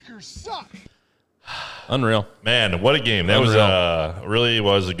Packers suck. Unreal. Man, what a game. That was really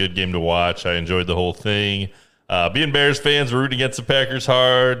was a good game to watch. I enjoyed the whole thing. Being Bears fans, we're rooting against the Packers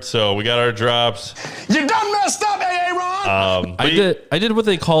hard, so we got our drops. You done messed up, Aaron. I did what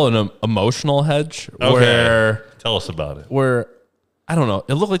they call an emotional hedge. Okay. Where Tell us about it. where I don't know.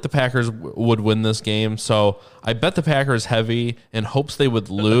 It looked like the Packers would win this game, so I bet the Packers heavy in hopes they would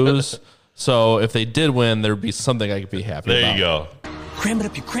lose. So if they did win, there would be something I could be happy about. There you go. Cram it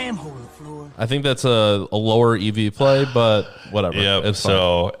up your cram hole, LaFleur. I think that's a lower EV play, but whatever. Yep. It's fine.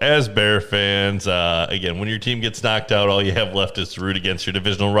 So, as Bear fans, again, when your team gets knocked out, all you have left is to root against your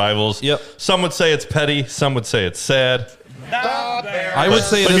divisional rivals. Yep. Some would say it's petty. Some would say it's sad. I would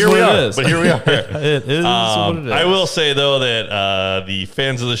say it But is here what we it are. is. But here we are. It is what it is. I will say though that the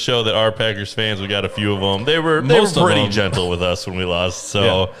fans of the show that are Packers fans, we got a few of them. They were Most of pretty them. gentle with us when we lost.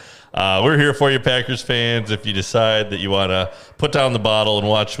 So we're here for you, Packers fans. If you decide that you want to put down the bottle and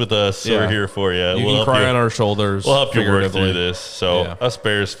watch with us, Yeah. we're here for you. You can cry on our shoulders. We'll help you work figuratively. through this. So Yeah. us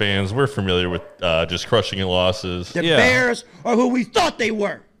Bears fans, we're familiar with just crushing your losses, The Yeah. Bears are who we thought they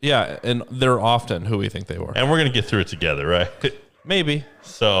were. Yeah, and they're often who we think they were. and we're gonna get through it together, right? Maybe.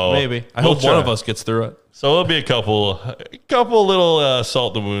 So Maybe. I we'll hope one try. of us gets through it. So there'll be a couple little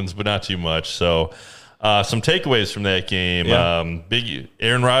salt in the wounds, but not too much. So some takeaways from that game. Yeah.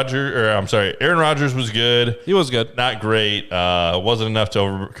 Aaron Rodgers was good. He was good. Not great. Wasn't enough to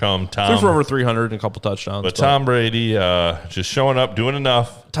overcome Threw Tom. for over 300 and a couple touchdowns. But Tom Brady just showing up, doing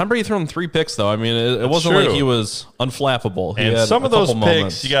enough. Tom Brady threw him 3 picks, though. I mean, it wasn't true. like he was unflappable. He And had some a of those couple picks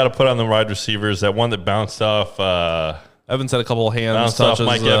moments. you got to put on the wide receivers. That one that bounced off Evans had a couple of hands off touches.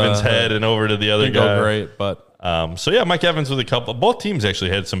 Mike Evans' head and over to the other Didn't guy. go great, but So yeah, Mike Evans with a couple. Both teams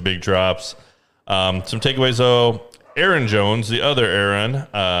actually had some big drops. Some takeaways though. Aaron Jones, the other Aaron,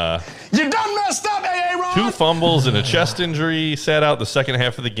 You done messed up, Aaron. 2 fumbles and a chest injury, sat out the second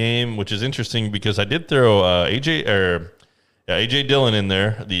half of the game, which is interesting because I did throw AJ Dillon in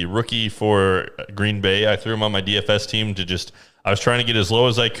there, the rookie for Green Bay. I threw him on my DFS team I was trying to get as low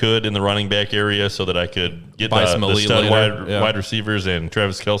as I could in the running back area so that I could get Buy some the elite stud later. Yeah. wide receivers and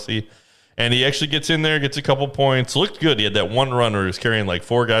Travis Kelce. And he actually gets in there, gets a couple points. Looked good. He had that one run where he was carrying like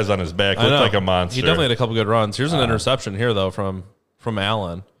 4 guys on his back. I Looked know. like a monster. He definitely had a couple good runs. Here's an interception here, though, from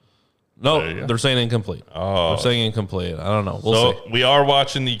Allen. There you No, go. they're saying incomplete. Oh. They're saying incomplete. I don't know. We'll see. We are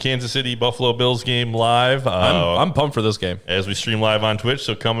watching the Kansas City Buffalo Bills game live. I'm pumped for this game. As we stream live on Twitch,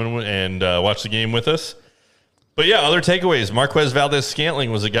 so come in and watch the game with us. But yeah, other takeaways. Marquez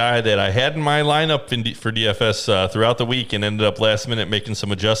Valdez-Scantling was a guy that I had in my lineup for DFS throughout the week and ended up last minute making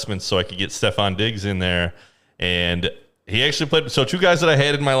some adjustments so I could get Stephon Diggs in there. And he actually played. So 2 guys that I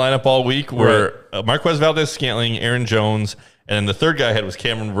had in my lineup all week were Marquez Valdez-Scantling, Aaron Jones, and then the third guy I had was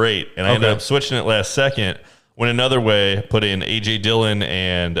Cameron Brate. And I ended up switching it last second. Went another way, put in A.J. Dillon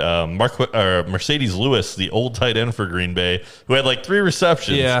and Mercedes Lewis, the old tight end for Green Bay, who had like 3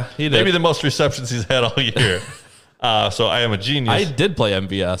 receptions. Yeah, he did. Maybe the most receptions he's had all year. So I am a genius. I did play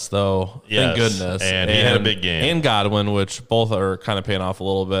MVS, though. Yes, Thank goodness. and he had a big game. And Godwin, which both are kind of paying off a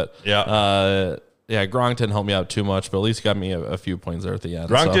little bit. Yeah. Yeah, Gronk didn't help me out too much, but at least got me a few points there at the end.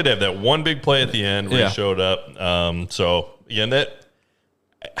 Gronk did have that one big play at the end where Yeah. he showed up. So again,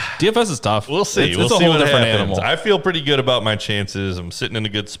 DFS is tough. we'll see. It's We'll a see whole what different happens. animal. I feel pretty good about my chances. I'm sitting in a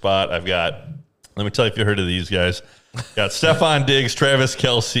good spot. I've got, let me tell you if you heard of these guys. Got Stephon Diggs, Travis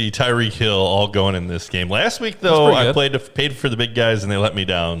Kelce, Tyreek Hill all going in this game. Last week, though, pretty I good. paid for the big guys and they let me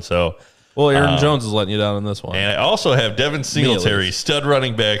down. So, Well, Aaron Jones is letting you down in this one. and I also have Devin Singletary, least. stud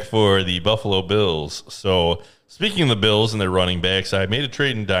running back for the Buffalo Bills. So, speaking of the Bills and their running backs, I made a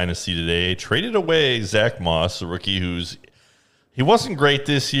trade in Dynasty today. Traded away Zach Moss, a rookie he wasn't great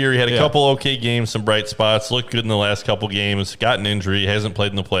this year. He had a couple okay games, some bright spots, looked good in the last couple games, got an injury, hasn't played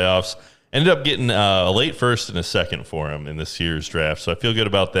in the playoffs. Ended up getting a late first and a second for him in this year's draft. So I feel good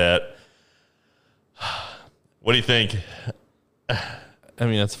about that. What do you think? I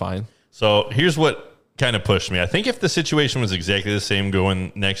mean, that's fine. So here's what kind of pushed me. I think if the situation was exactly the same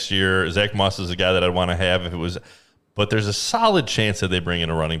going next year, Zach Moss is a guy that I'd want to have if it was. But there's a solid chance that they bring in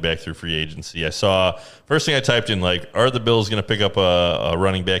a running back through free agency. I saw, first thing I typed in, like, are the Bills going to pick up a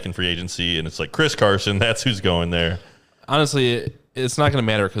running back in free agency? And it's like Chris Carson. That's who's going there. Honestly, it's not going to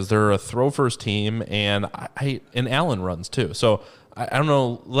matter because they're a throw first team, and and Allen runs too. So I don't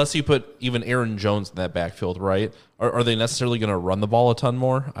know, unless you put even Aaron Jones in that backfield, right? Are they necessarily going to run the ball a ton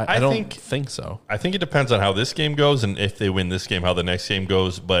more? I don't think so. I think it depends on how this game goes, and if they win this game, how the next game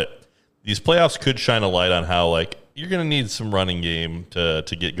goes. But these playoffs could shine a light on how, like, you're going to need some running game to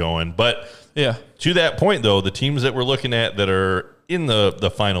get going. But Yeah. to that point, though, the teams that we're looking at that are in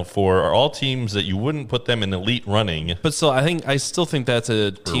the Final Four are all teams that you wouldn't put them in elite running. But still, I still think that's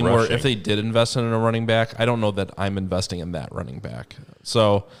a team where rushing. if they did invest in a running back, I don't know that I'm investing in that running back.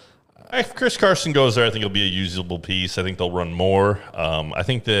 So If Chris Carson goes there, I think it'll be a usable piece. I think they'll run more. I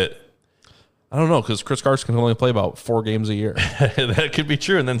think that I don't know, because Chris Carson can only play about 4 games a year. that could be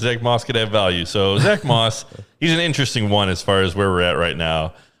true, and then Zach Moss could have value. So Zach Moss, he's an interesting one as far as where we're at right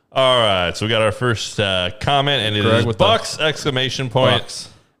now. All right, so we got our first comment, and it Greg is with Bucks exclamation point. Bucks.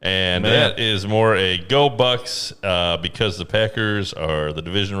 And Man. that is more a go Bucks because the Packers are the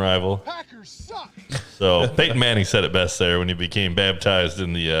division rival. Packers suck. So Peyton Manning said it best there when he became baptized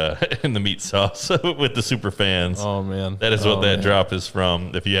in the meat sauce with the super fans. Oh, man. That is what that drop is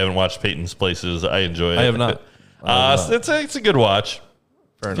from. If you haven't watched Peyton's Places, I enjoy it. I have not. It's a good watch.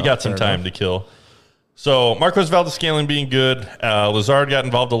 Fair If you enough, got some fair time to kill. So Marquez Valdes-Scantling being good. Lazard got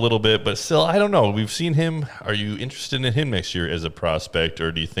involved a little bit, but still, I don't know. We've seen him. Are you interested in him next year as a prospect,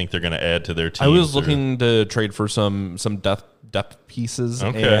 or do you think they're going to add to their team? I was looking to trade for some depth pieces,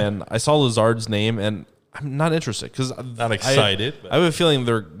 Okay. and I saw Lazard's name, and I'm not interested because Not excited, I have a feeling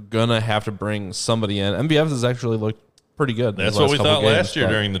they're gonna have to bring somebody in. MVF has actually looked pretty good. That's these what last we couple thought games, last year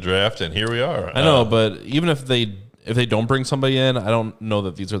but- during the draft, and here we are. I know, but even if they don't bring somebody in, I don't know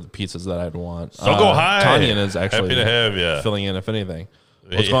that these are the pieces that I'd want. So go high. Tanyan is actually Happy to have you. filling in, if anything.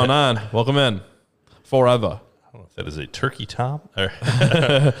 What's Yeah. going on? Welcome in. Forever. I don't know if that is a turkey tom. Or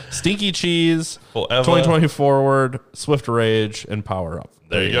Stinky Cheese, Forever. 2020 Forward, Swift Rage, and Power Up.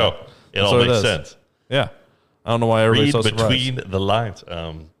 there you go. It That's all what it makes is. sense. Yeah. I don't know why everybody's Read so surprised. between the lines.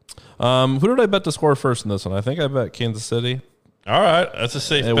 Who did I bet to score first in this one? I think I bet Kansas City, All right, that's a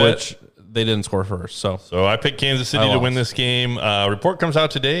safe bet. which they didn't score first. So So I picked Kansas City I to win lost. this game. Report comes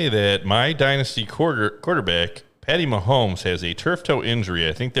out today that my dynasty quarterback, Patty Mahomes, has a turf toe injury.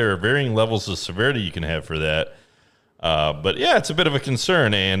 I think there are varying levels of severity you can have for that. But yeah, it's a bit of a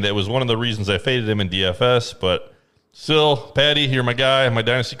concern, and it was one of the reasons I faded him in DFS. But still, Patty, you're my guy, my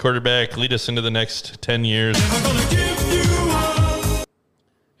dynasty quarterback. Lead us into the next 10 years.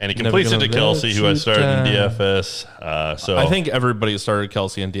 And he completes it Never to gonna Kelsey, let who I you started in down. DFS. So I think everybody started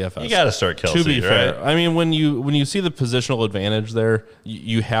Kelsey in DFS. you got to start Kelsey, to be fair, right? I mean, when you see the positional advantage there,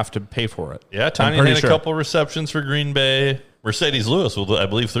 you have to pay for it. Yeah, I'm Tanya pretty had a sure. couple receptions for Green Bay. Mercedes Lewis will, I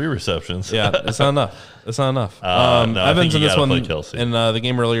believe, 3 receptions. Yeah, it's not enough. It's not enough. No, I think Evans you in this gotta one play Kelsey. in the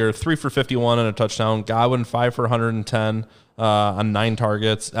game earlier, 3 for 51 and a touchdown. Godwin 5 for 110 on 9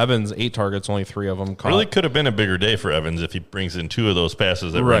 targets. Evans 8 targets, only 3 of them caught. Really could have been a bigger day for Evans if he brings in 2 of those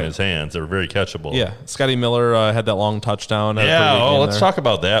passes that were in Right. his hands. They were very catchable. Yeah, Scotty Miller had that long touchdown. Had a Yeah, pretty good game let's there. talk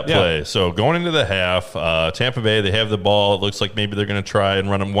about that Yeah. play. So going into the half, Tampa Bay, they have the ball. It looks like maybe they're going to try and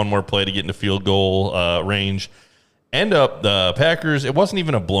run one more play to get into field goal range. End up, the Packers, it wasn't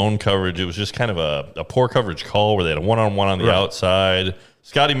even a blown coverage. It was just kind of a poor coverage call where they had a one-on-one on the Right. outside.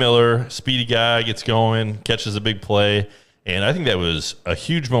 Scotty Miller, speedy guy, gets going, catches a big play. And I think that was a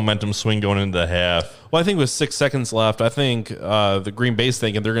huge momentum swing going into the half. Well, I think with 6 seconds left, I think the Green Bay's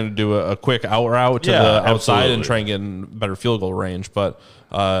thinking they're going to do a quick out route to Yeah, the outside absolutely. and try and get in better field goal range. But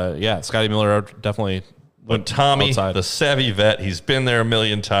yeah, Scotty Miller definitely But went Tommy, outside. the savvy vet, he's been there a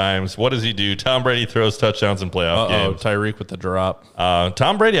million times. What does he do? Tom Brady throws touchdowns in playoff games. Tyreek with the drop.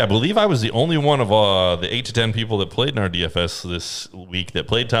 Tom Brady, I believe I was the only one of the 8 to 10 people that played in our DFS this week that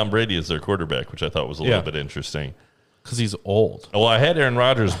played Tom Brady as their quarterback, which I thought was a little Yeah. bit interesting. Because he's old. Well, I had Aaron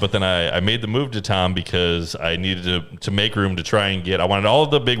Rodgers, but then I made the move to Tom because I needed to make room to try and I wanted all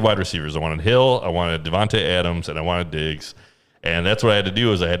of the big wide receivers. I wanted Hill, I wanted Devontae Adams, and I wanted Diggs. And that's what I had to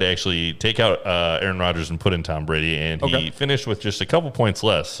do is I had to actually take out Aaron Rodgers and put in Tom Brady, and he Okay. finished with just a couple points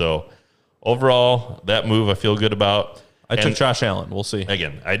less. So overall, that move I feel good about. I took And Josh Allen. We'll see.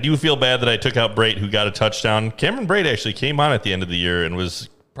 again, I do feel bad that I took out Brate, who got a touchdown. Cameron Brate actually came on at the end of the year and was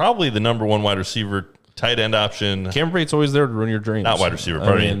probably the number 1 wide receiver, tight end option. Cameron Brate's always there to ruin your dreams. Not wide receiver, I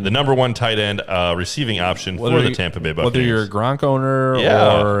pardon me. mean, The number 1 tight end receiving option for the Tampa Bay Buccaneers. Whether you're a Gronk owner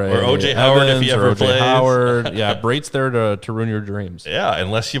Yeah, or or a O.J. Howard if Evans he or ever O.J. plays. Howard. Yeah, Brate's there to ruin your dreams. Yeah,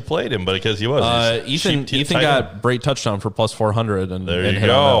 unless you played him, but because he was. He's Ethan cheap Ethan tight end. got Brate touchdown for plus 400. And There and you hit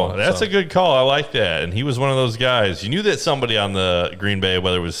on go. that one, That's so. a good call. I like that. And he was one of those guys. You knew that somebody on the Green Bay,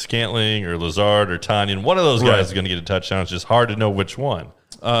 whether it was Scantling or Lazard or Tanyan, one of those guys Right. is going to get a touchdown. It's just hard to know which one.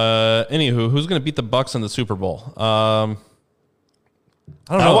 Anywho, who's going to beat the Bucks in the Super Bowl? I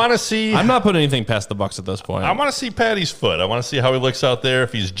don't I know. want to see. I'm not putting anything past the Bucks at this point. I want to see Patty's foot. I want to see how he looks out there.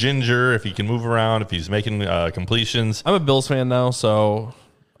 If he's ginger, if he can move around, if he's making completions. I'm a Bills fan now, so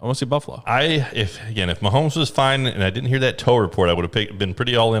I want to see Buffalo. If Mahomes was fine and I didn't hear that toe report, I would have been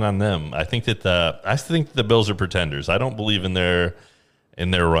pretty all in on them. I think that the Bills are pretenders. I don't believe in their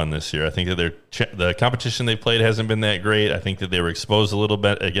in their run this year. I think that the competition they played hasn't been that great. I think that they were exposed a little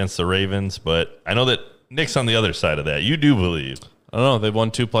bit against the Ravens, but I know that Nick's on the other side of that. You do believe. I don't know. They've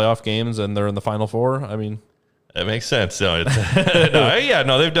won 2 playoff games, and they're in the Final Four. I mean, that makes sense. No,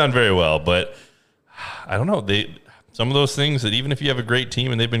 they've done very well, but I don't know. Some of those things that even if you have a great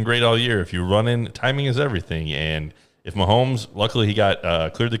team and they've been great all year, if you run in, timing is everything. And if Mahomes, luckily he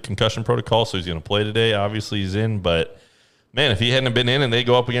got cleared the concussion protocol, so he's going to play today. Obviously he's in, but man, if he hadn't been in and they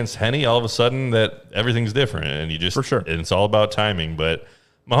go up against Henny, all of a sudden that everything's different, and you just for sure. And it's all about timing. But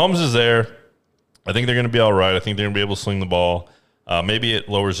Mahomes is there. I think they're going to be all right. I think they're going to be able to sling the ball. Maybe it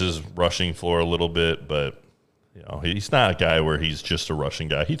lowers his rushing floor a little bit, but he's not a guy where he's just a rushing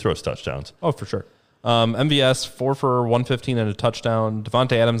guy. He throws touchdowns. Oh, for sure. MVS 4 for 115 and a touchdown.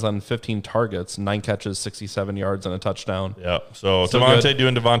 Devontae Adams on 15 targets, 9 catches, 67 yards and a touchdown. Yep. So Devontae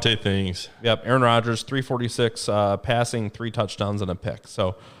doing Devontae things. Yep. Aaron Rodgers 346 passing, 3 touchdowns and a pick.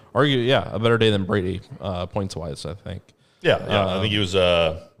 So a better day than Brady points wise, I think. Yeah. I think he was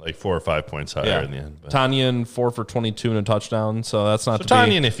like 4 or 5 points higher in the end. But. Tanyan 4 for 22 and a touchdown. So that's not. So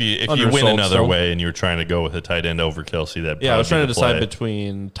Tanyan, if you win another way and you're trying to go with a tight end over Kelsey, I was trying to decide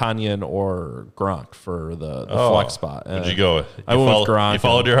between Tanyan or Gronk for the flex spot. Where'd you go with? I went with Gronk. You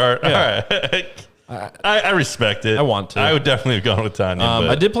followed your heart. Yeah. All right. I respect it. I want to. I would definitely have gone with Tanyan.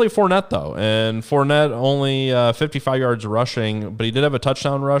 I did play Fournette, though, and Fournette only 55 yards rushing, but he did have a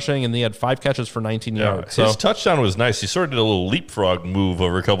touchdown rushing, and he had 5 catches for 19 yards. His touchdown was nice. He sort of did a little leapfrog move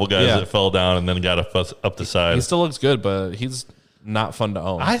over a couple guys that fell down and then got up the side. He still looks good, but he's not fun to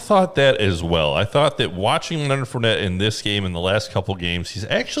own. I thought that as well. I thought that watching Leonard Fournette in this game and the last couple games, he's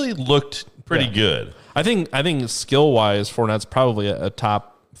actually looked pretty good. I think skill-wise, Fournette's probably a top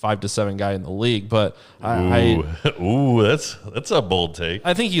 5 to 7 guy in the league, but that's a bold take.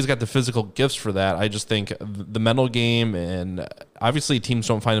 I think he's got the physical gifts for that. I just think the mental game, and obviously teams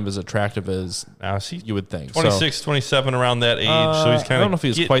don't find him as attractive as you would think. 26, 27, around that age, so he's kind of. I don't know if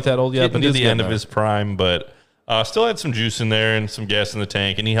he's quite that old yet, but he's the end of his prime, but still had some juice in there and some gas in the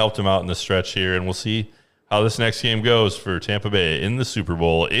tank, and he helped him out in the stretch here, and we'll see how this next game goes for Tampa Bay in the Super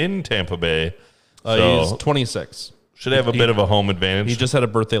Bowl in Tampa Bay. He's 26. Should have a bit of a home advantage. He just had a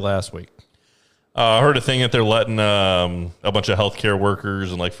birthday last week. I heard a thing that they're letting a bunch of healthcare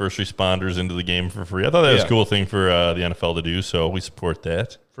workers and like first responders into the game for free. I thought that was a cool thing for the NFL to do, so we support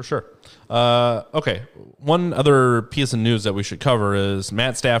that. For sure. Okay, one other piece of news that we should cover is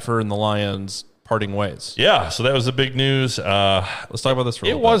Matt Stafford and the Lions parting ways. Yeah, so that was the big news. Let's talk about this for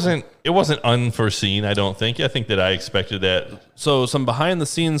a little bit. It wasn't unforeseen, I don't think. I think that I expected that. So some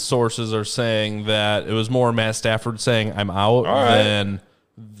behind-the-scenes sources are saying that it was more Matt Stafford saying, I'm out, than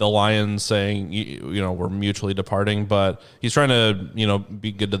the Lions saying, we're mutually departing. But he's trying to,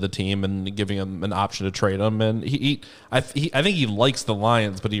 be good to the team and giving him an option to trade him. And I think he likes the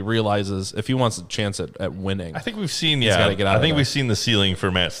Lions, but he realizes if he wants a chance at winning, I think we've seen, he's gotta get out of there. we've seen the ceiling for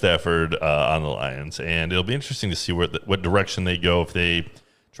Matt Stafford on the Lions, and it'll be interesting to see what direction they go if they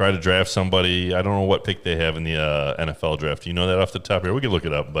try to draft somebody. I don't know what pick they have in the NFL draft. Do you know that off the top here? We could look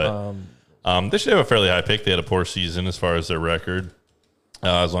it up, but they should have a fairly high pick. They had a poor season as far as their record.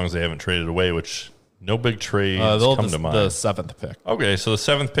 As long as they haven't traded away, which no big trades come to mind. The 7th pick. Okay, so the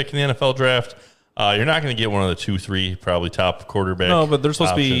 7th pick in the NFL draft. You're not going to get one of the 2, 3 probably top quarterback. No, but there's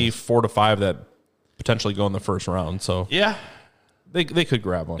supposed to be 4 to 5 that potentially go in the first round. So yeah, they could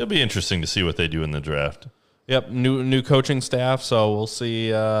grab one. It'll be interesting to see what they do in the draft. Yep, new coaching staff. So we'll see.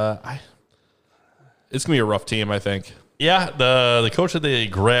 It's gonna be a rough team, I think. Yeah, the coach that they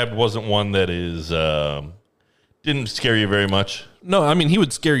grabbed wasn't one that is didn't scare you very much. No, I mean he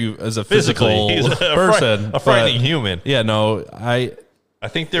would scare you as a physical He's person, a frightening human. Yeah, no, I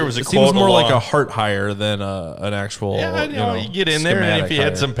think there was a it quote seems more along, like a heart hire than an actual. Yeah, you get in there, and if he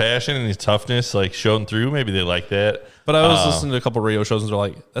had some passion and his toughness like shown through, maybe they like that. But I was listening to a couple of radio shows, and they're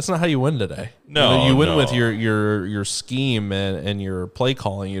like, "That's not how you win today. No, you win with your scheme and your play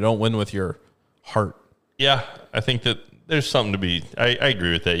calling. You don't win with your heart." Yeah, I think that there's something to be. I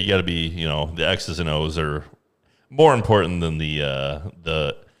agree with that. You got to be, the X's and O's are more important than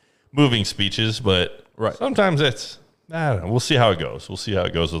the moving speeches, but sometimes it's. I don't know. We'll see how it goes. We'll see how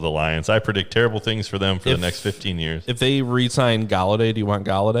it goes with the Lions. I predict terrible things for them for the next 15 years. If they re-sign Galladay, do you want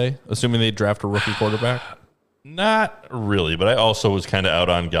Galladay? Assuming they draft a rookie quarterback? Not really, but I also was kind of out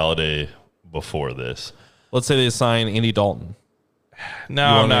on Galladay before this. Let's say they sign Andy Dalton. No,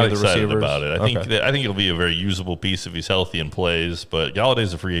 I'm not excited about it. I think it'll be a very usable piece if he's healthy and plays, but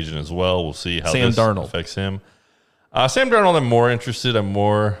Galladay's a free agent as well. We'll see how this affects him. Sam Darnold, I'm more interested. I'm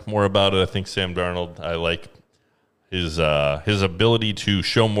more about it. I think Sam Darnold, I like his ability to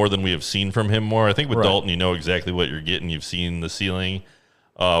show more than we have seen from him more. I think with Dalton, you know exactly what you're getting. You've seen the ceiling.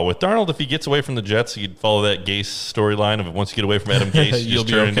 With Darnold, if he gets away from the Jets, he'd follow that Gase storyline of once you get away from Adam Gase, you just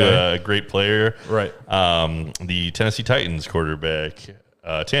turn into a great player. Right. The Tennessee Titans quarterback,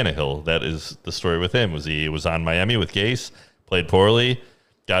 Tannehill, that is the story with him. He was on Miami with Gase, played poorly,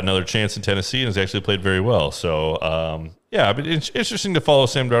 got another chance in Tennessee, and has actually played very well. So, but it's interesting to follow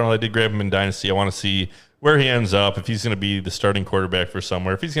Sam Darnold. I did grab him in Dynasty. I want to see where he ends up, if he's going to be the starting quarterback for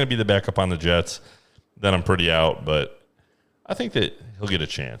somewhere. If he's going to be the backup on the Jets, then I'm pretty out, but I think that he'll get a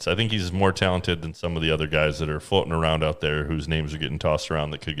chance. I think he's more talented than some of the other guys that are floating around out there whose names are getting tossed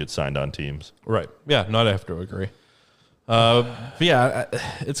around that could get signed on teams. Right. Yeah, no, I'd have to agree. But yeah,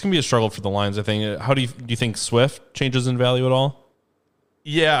 it's going to be a struggle for the Lions, I think. How do you think Swift changes in value at all?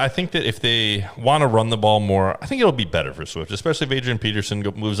 Yeah, I think that if they want to run the ball more, I think it'll be better for Swift, especially if Adrian Peterson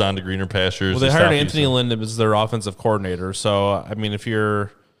moves on to greener pastures. Well, they hired Anthony Lynn as their offensive coordinator. So, I mean, if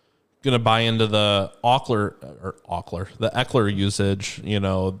you're going to buy into the Eckler usage,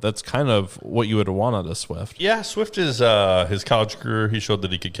 that's kind of what you would want out of Swift. Yeah, Swift is his college career. He showed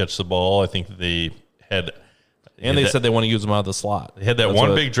that he could catch the ball. I think they had, and they said they want to use him out of the slot. They had that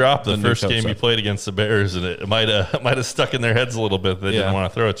one big drop the first game he played against the Bears, and it might have stuck in their heads a little bit. They didn't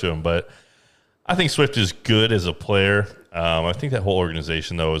want to throw it to him, but I think Swift is good as a player. I think that whole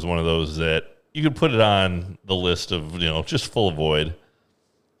organization though is one of those that you could put it on the list of just full of void.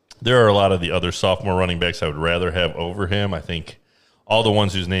 There are a lot of the other sophomore running backs I would rather have over him. I think all the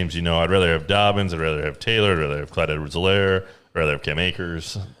ones whose names I'd rather have Dobbins, I'd rather have Taylor, I'd rather have Clyde Edwards-Helaire, I'd rather have Cam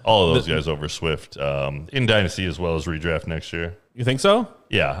Akers, all of those guys over Swift in Dynasty as well as redraft next year. You think so?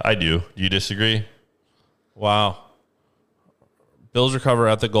 Yeah, I do. Do you disagree? Wow. Bills recover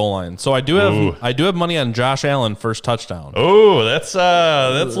at the goal line. So I do have money on Josh Allen first touchdown. Oh, that's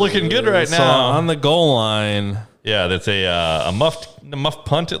looking good right now. So on the goal line. Yeah, that's a muffed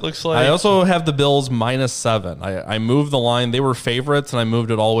punt, it looks like. I also have the Bills -7. I moved the line. They were favorites, and I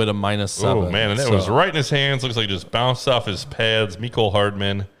moved it all the way to -7. Oh, man, and that was right in his hands. Looks like it just bounced off his pads. Mecole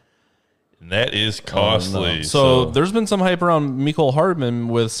Hardman. And that is costly. Oh, no. So there's been some hype around Mecole Hardman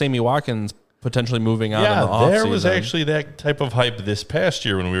with Sammy Watkins potentially moving out in the offseason. There was actually that type of hype this past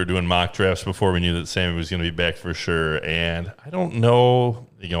year when we were doing mock drafts before we knew that Sammy was going to be back for sure. And I don't know.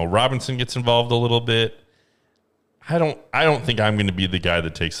 Robinson gets involved a little bit. I don't think I'm going to be the guy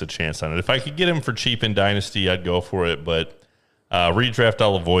that takes the chance on it. If I could get him for cheap in Dynasty, I'd go for it. But redraft,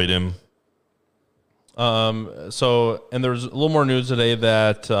 I'll avoid him. So, and there's a little more news today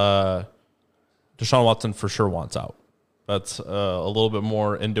that Deshaun Watson for sure wants out. That's a little bit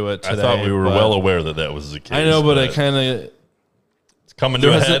more into it today. I thought we were well aware that was the case. I know, but it kind of... It's coming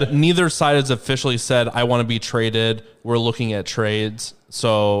to a head. Neither side has officially said, I want to be traded. We're looking at trades.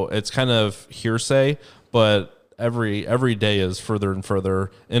 So it's kind of hearsay, but every day is further and further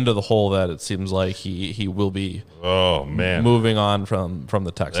into the hole that it seems like he will be moving on from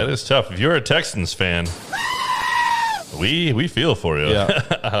the Texans. That is tough. If you're a Texans fan, we feel for you. Yeah.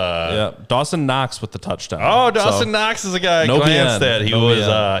 Yeah. Dawson Knox with the touchdown. Oh, Dawson Knox is a guy. I glanced that.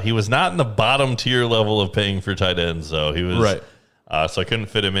 He was not in the bottom tier level of paying for tight ends, so he was right. So I couldn't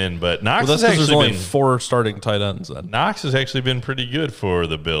fit him in, but Knox has actually there's only 4 starting tight ends. Then Knox has actually been pretty good for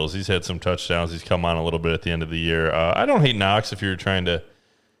the Bills. He's had some touchdowns. He's come on a little bit at the end of the year. I don't hate Knox if you're trying to,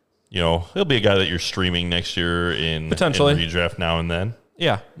 he'll be a guy that you're streaming next year in redraft now and then.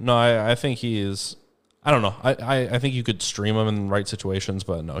 Yeah, no, I think he is. I don't know. I think you could stream him in the right situations,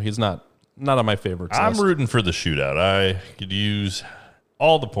 but no, he's not on my favorites. I'm rooting for the shootout. I could use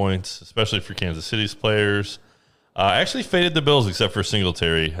all the points, especially for Kansas City's players. I actually faded the Bills except for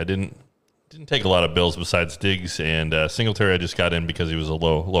Singletary. I didn't take a lot of Bills besides Diggs, and Singletary I just got in because he was a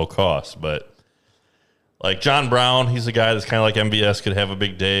low cost. But like John Brown, he's a guy that's kind of like MBS, could have a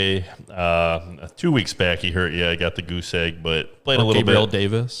big day. 2 weeks back he hurt. Yeah, I got the goose egg, but played a little Gabriel bit.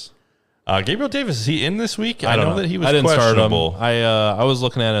 Davis. Gabriel Davis, is he in this week? I know that he was I didn't questionable. Start him. I was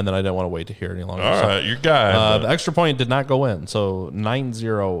looking at it, and then I didn't want to wait to hear any longer. All right, your guy. The extra point did not go in, so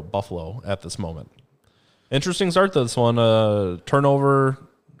 9-0 Buffalo at this moment. Interesting start to this one. Turnover,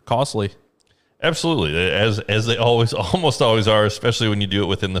 costly. Absolutely, as they almost always are, especially when you do it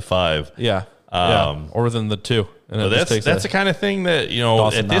within the 5. Yeah, or within the 2. And that's the kind of thing that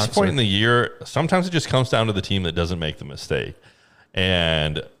at this point in the year, sometimes it just comes down to the team that doesn't make the mistake,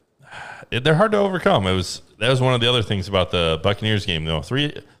 and they're hard to overcome. That was one of the other things about the Buccaneers game, though.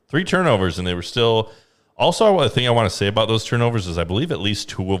 Three turnovers, and they were still. Also, the thing I want to say about those turnovers is I believe at least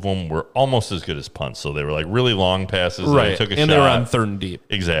 2 of them were almost as good as punts. So they were like really long passes. Right. And they took a shot. And they were on 3rd and deep.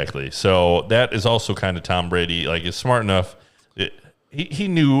 Exactly. So that is also kind of Tom Brady. Like, is smart enough. He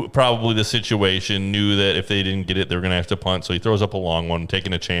knew probably the situation, knew that if they didn't get it, they were going to have to punt. So he throws up a long one,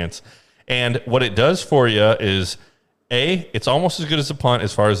 taking a chance. And what it does for you is A, it's almost as good as a punt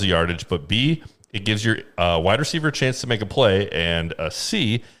as far as the yardage, but B, it gives your wide receiver a chance to make a play, and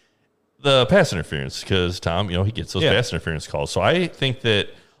C, the pass interference, because Tom, he gets those pass interference calls. So I think that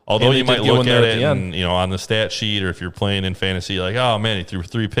although you might look at it and, on the stat sheet, or if you're playing in fantasy, like, oh man, he threw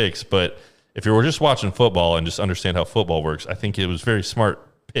 3 picks, but if you were just watching football and just understand how football works, I think it was very smart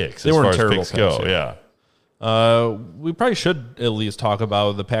picks as far as picks go. Yeah. We probably should at least talk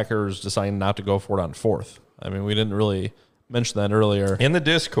about the Packers deciding not to go for it on 4th. I mean, we didn't really mention that earlier in the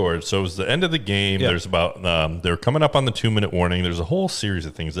Discord. So it was the end of the game. Yeah. There's about they're coming up on the 2-minute warning. There's a whole series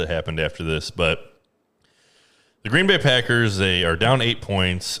of things that happened after this, but the Green Bay Packers, they are down 8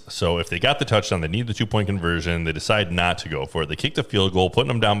 points. So if they got the touchdown, they need the 2-point conversion. They decide not to go for it. They kick the field goal, putting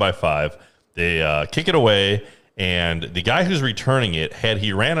them down by 5. They kick it away, and the guy who's returning it, had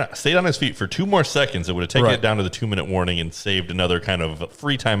he stayed on his feet for 2 more seconds, it would have taken it down to the 2-minute warning and saved another kind of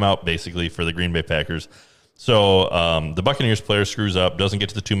free timeout, basically, for the Green Bay Packers. So the Buccaneers player screws up, doesn't get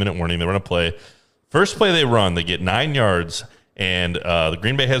to the 2-minute warning. They run a play. First play they run, they get 9 yards, and the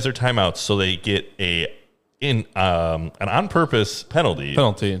Green Bay has their timeouts, so they get an on-purpose penalty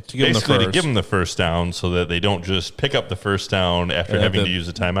to give them the first down, so that they don't just pick up the first down after having to use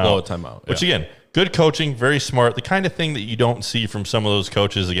a timeout. Blow a timeout. Which, again, good coaching, very smart, the kind of thing that you don't see from some of those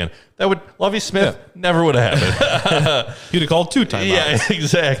coaches. Again, that would Lovie Smith never would have happened. He'd have called 2 timeouts. Yeah,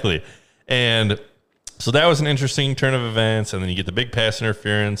 exactly. And so that was an interesting turn of events, and then you get the big pass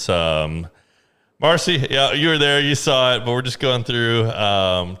interference. Marcy, yeah, you were there, you saw it, but we're just going through.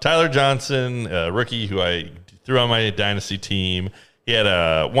 Tyler Johnson, a rookie who I threw on my dynasty team. He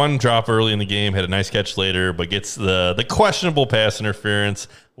had one drop early in the game, had a nice catch later, but gets the questionable pass interference.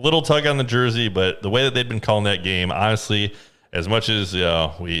 Little tug on the jersey, but the way that they'd been calling that game, honestly, as much as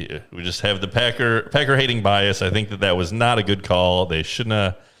we just have the Packer hating bias, I think that was not a good call. They shouldn't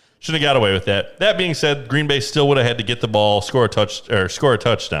have got away with that. That being said, Green Bay still would have had to get the ball, score a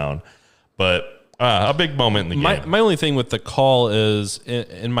touchdown, but a big moment in the game. My only thing with the call is,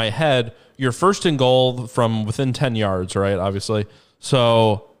 in my head, you're first and goal from within 10 yards, right? Obviously.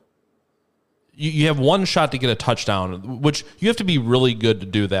 So you have one shot to get a touchdown, which you have to be really good to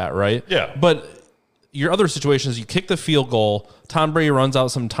do that, right? Yeah. But your other situations, you kick the field goal, Tom Brady runs out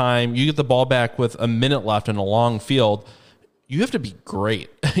some time, you get the ball back with a minute left in a long field. You have to be great,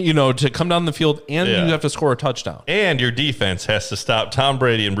 to come down the field, and you have to score a touchdown. And your defense has to stop Tom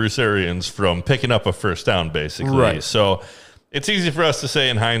Brady and Bruce Arians from picking up a first down, basically. Right. So it's easy for us to say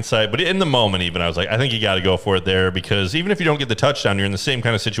in hindsight, but in the moment even, I was like, I think you got to go for it there, because even if you don't get the touchdown, you're in the same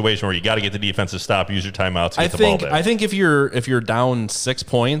kind of situation where you got to get the defensive stop, use your timeouts, get the ball back. I think if you're down 6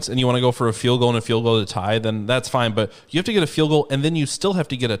 points and you want to go for a field goal and a field goal to tie, then that's fine. But you have to get a field goal, and then you still have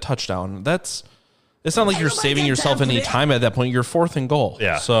to get a touchdown. It's not like you're saving yourself any time at that point. You're 4th and goal.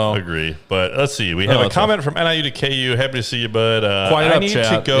 Yeah, so agree. But let's see. We have a comment from NIU to KU. Happy to see you, bud. I need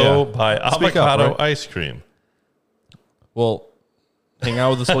to go buy avocado ice cream. Well, hang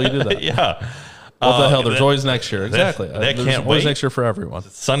out with us while you do that. Yeah. What the hell? There's always next year. Exactly. That There's can't always wait. next year for everyone.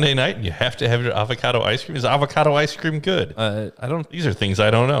 It's Sunday night, and you have to have your avocado ice cream. Is avocado ice cream good? I don't. These are things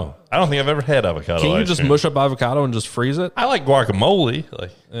I don't know. I don't think I've ever had avocado ice cream. Can you just mush up avocado and just freeze it? I like guacamole.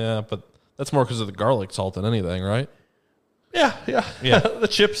 Yeah, but that's more because of the garlic salt than anything, right? Yeah. The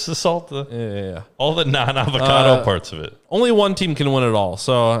chips, the salt, Yeah. all the non-avocado parts of it. Only one team can win it all.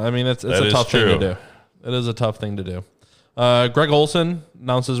 So, I mean, it's a tough thing to do. It is a tough thing to do. Greg Olsen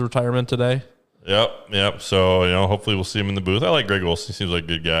announced his retirement today. Yep. So, hopefully we'll see him in the booth. I like Greg Olsen. He seems like a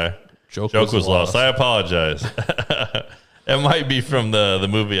good guy. Joke was lost. I apologize. It might be from the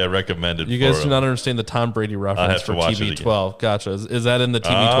movie I recommended. You guys do not understand the Tom Brady reference for TB12. Gotcha. Is that in the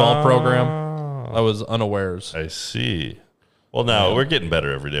TB12 program? I was unawares. I see. Well, now we're getting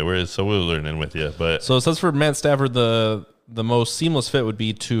better every day. We're learning with you. But so it says for Matt Stafford, the most seamless fit would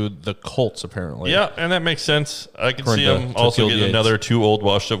be to the Colts, apparently. Yeah, and that makes sense. I can see him also getting another 2 old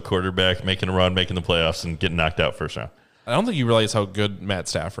washed-up quarterback, making a run, making the playoffs, and getting knocked out first round. I don't think you realize how good Matt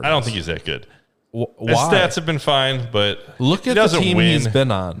Stafford is. I don't think he's that good. Why? His stats have been fine, but look at the team he's been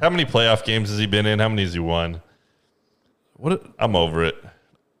on. How many playoff games has he been in? How many has he won? I'm over it.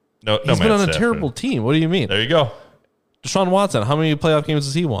 He's been on a terrible team. What do you mean? There you go. Deshaun Watson, how many playoff games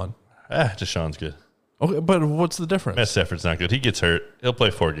has he won? Deshaun's good. Okay, but what's the difference? Matt Stafford's not good. He gets hurt. He'll play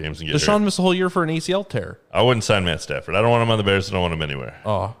 4 games and get hurt. Deshaun missed a whole year for an ACL tear. I wouldn't sign Matt Stafford. I don't want him on the Bears. I don't want him anywhere.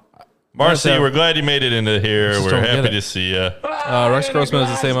 Oh. Marcy, we're glad you made it into here. We're happy to see you. Rex Grossman has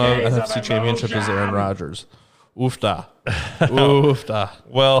the same NFC championship as Aaron Rodgers. Oofda. Oofda.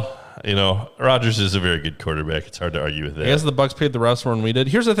 Well, Rodgers is a very good quarterback. It's hard to argue with that. I guess the Bucs paid the refs more than we did.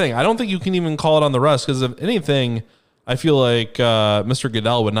 Here's the thing. I don't think you can even call it on the refs, because if anything, I feel like Mr.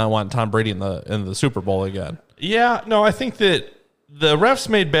 Goodell would not want Tom Brady in the Super Bowl again. Yeah, no, I think that the refs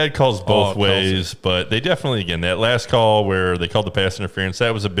made bad calls both ways, but they definitely, again, that last call where they called the pass interference,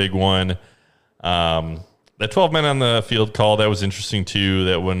 that was a big one. That 12 men on the field call, that was interesting too.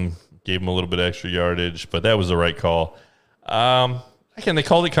 That one gave them a little bit extra yardage, but that was the right call. Again, they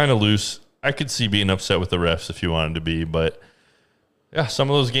called it kind of loose. I could see being upset with the refs if you wanted to be, but yeah, some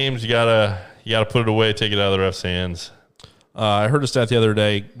of those games you gotta put it away, take it out of the refs' hands. I heard a stat the other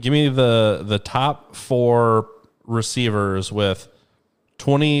day. Give me the top 4 receivers with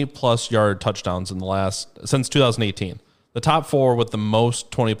 20-plus yard touchdowns since 2018. The top 4 with the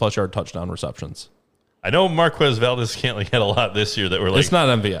most 20-plus yard touchdown receptions. I know Marquez Valdez-Scantling had a lot this year that were like... It's not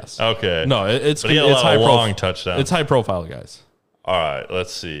MVS. Okay. No, it's high long touchdowns. It's high-profile guys. All right,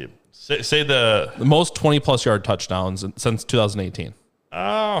 let's see. Say the most 20-plus yard touchdowns since 2018.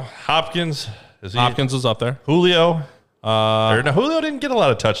 Oh, Hopkins. Hopkins was up there. Julio. Julio didn't get a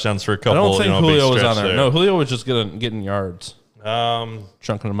lot of touchdowns for a couple. I don't think Julio was on there. there. No, Julio was just getting yards.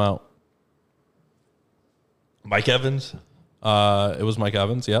 Chunking them out. Mike Evans. It was Mike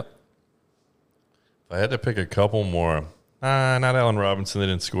Evans. Yep. If I had to pick a couple more, not Allen Robinson. They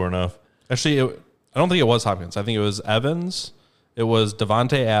didn't score enough. Actually, I don't think it was Hopkins. I think it was Evans. It was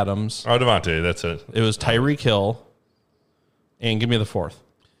Devontae Adams. Oh, Devontae. That's it. It was Tyreek Hill. And give me the 4th.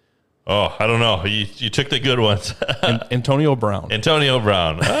 Oh, I don't know. You took the good ones. Antonio Brown. Antonio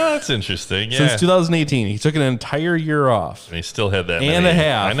Brown. Oh, that's interesting. Yeah. Since 2018, he took an entire year off. And he still had that and a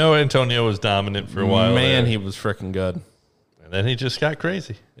half. I know Antonio was dominant for a while. Man, he was freaking good. And then he just got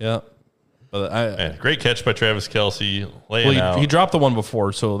crazy. Yeah. But great catch by Travis Kelce, laying out. He dropped the one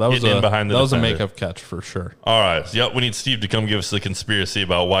before, so that was a makeup catch for sure. All right. Yep, we need Steve to come give us the conspiracy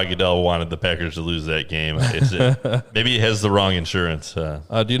about why Goodell wanted the Packers to lose that game. Maybe he has the wrong insurance. Do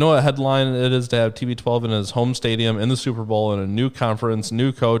you know what headline it is to have TB12 in his home stadium in the Super Bowl and a new conference,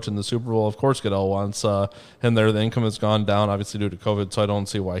 new coach in the Super Bowl? Of course, Goodell wants him there. The income has gone down, obviously, due to COVID, so I don't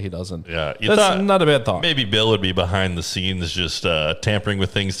see why he doesn't. Yeah, that's not a bad thought. Maybe Bill would be behind the scenes just tampering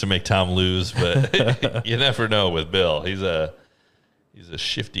with things to make Tom lose. But you never know with Bill. He's a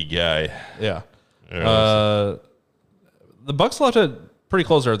shifty guy. Yeah. The Bucs left it pretty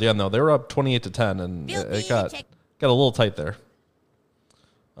close there at the end, though. They were up 28-10, and it got a little tight there.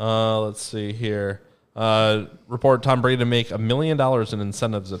 Let's see here. Report Tom Brady to make $1 million in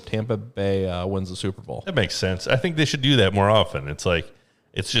incentives if Tampa Bay wins the Super Bowl. That makes sense. I think they should do that more often.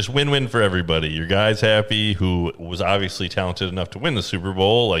 It's just win-win for everybody. Your guy's happy, who was obviously talented enough to win the Super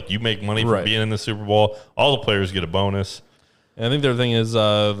Bowl. Like, you make money for being in the Super Bowl. All the players get a bonus. And I think the other thing is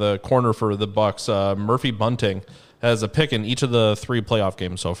the corner for the Bucs, Murphy Bunting, has a pick in each of the 3 playoff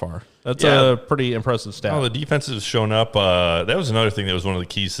games so far. That's a pretty impressive stat. Oh, the defense has shown up. That was another thing that was one of the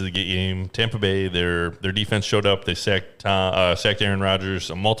keys to the game. Tampa Bay, their defense showed up. They sacked Aaron Rodgers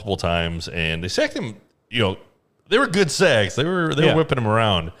multiple times, and they sacked him, they were good sacks. They were whipping him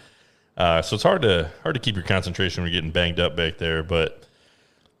around. So it's hard to keep your concentration when you're getting banged up back there. But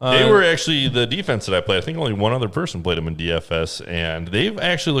they were actually the defense that I played. I think only one other person played them in DFS, and they've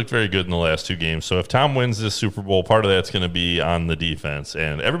actually looked very good in the last 2 games. So if Tom wins this Super Bowl, part of that's going to be on the defense.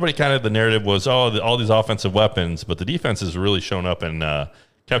 And everybody the narrative was, all these offensive weapons, but the defense has really shown up and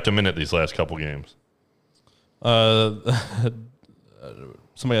kept them in it these last couple games.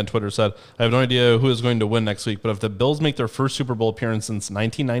 Somebody on Twitter said, I have no idea who is going to win next week, but if the Bills make their first Super Bowl appearance since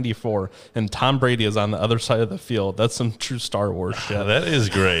 1994 and Tom Brady is on the other side of the field, that's some true Star Wars shit. That is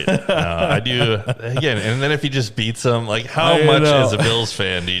great. I do. Again, and then if he just beats them, how much as a Bills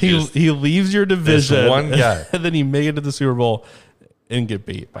fan do you he leaves your division, one guy, and then he make it to the Super Bowl and get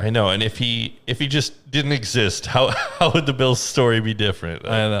beat. I know. And if he just didn't exist, how would the Bills story be different?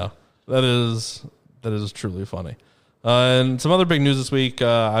 I know. That is truly funny. And some other big news this week,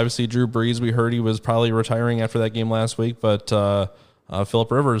 obviously Drew Brees, we heard he was probably retiring after that game last week, but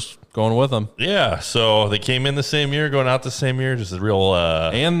Phillip Rivers going with him. Yeah, so they came in the same year, going out the same year, just a real...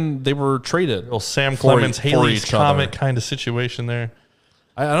 and they were traded. Real Sam Clemens, Haley's Comet kind of situation there.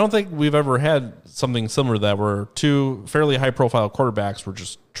 I don't think we've ever had something similar to that, where 2 fairly high-profile quarterbacks were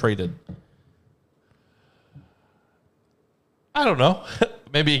just traded. I don't know.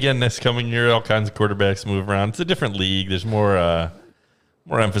 Maybe again this coming year, all kinds of quarterbacks move around. It's a different league. There's more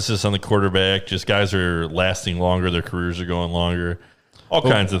emphasis on the quarterback. Just guys are lasting longer. Their careers are going longer. All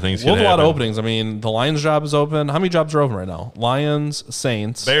kinds of things. We'll have a lot of openings. I mean, the Lions job is open. How many jobs are open right now? Lions,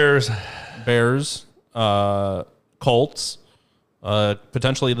 Saints, Bears, Colts,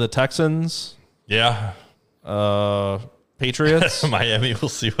 potentially the Texans. Yeah. Patriots. Miami, we'll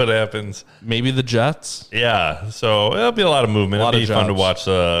see what happens. Maybe the Jets. Yeah, so it'll be a lot of movement. It'll be fun to jobs. watch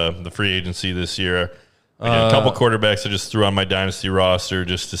the free agency this year. Again, a couple quarterbacks I just threw on my dynasty roster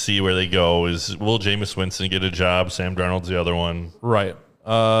just to see where they go. Will Jameis Winston get a job? Sam Darnold's the other one. Right.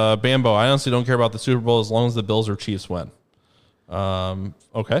 Bambo, I honestly don't care about the Super Bowl as long as the Bills or Chiefs win.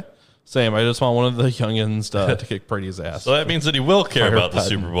 Okay. Same. I just want one of the youngins to kick Brady's ass. So that means that he will care Fire about the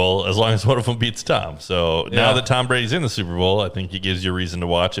Patton. Super Bowl as long as one of them beats Tom. So now that Tom Brady's in the Super Bowl, I think he gives you a reason to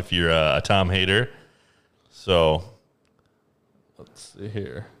watch if you're a Tom hater. So let's see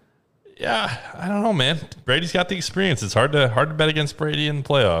here. Yeah, I don't know, man. Brady's got the experience. It's hard to bet against Brady in the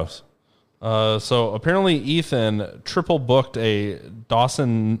playoffs. So apparently Ethan triple booked a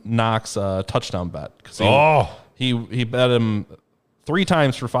Dawson Knox touchdown bet. He bet him 3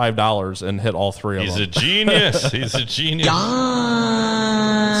 times for $5 and hit all 3 of them. He's a genius. He's a genius. So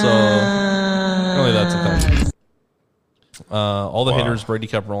apparently that's a thing. All the haters, Brady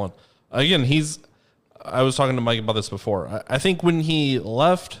kept rolling. Again, I was talking to Mike about this before. I think when he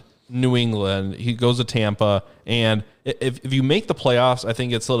left New England, he goes to Tampa, and if you make the playoffs, I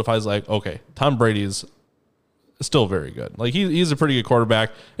think it solidifies like, okay, Tom Brady's still very good. Like he's a pretty good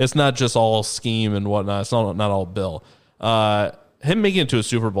quarterback. It's not just all scheme and whatnot. It's not all Bill. Him making it to a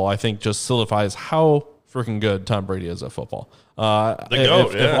Super Bowl, I think, just solidifies how freaking good Tom Brady is at football.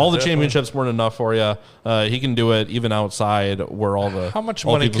 If all the championships weren't enough for you, he can do it even outside where all the how much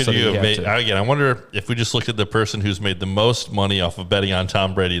money could you have made? Again, I wonder if we just looked at the person who's made the most money off of betting on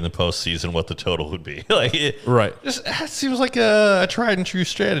Tom Brady in the postseason, what the total would be. Right. It seems like a tried and true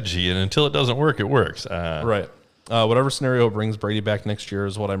strategy, and until it doesn't work, it works. Right. Whatever scenario brings Brady back next year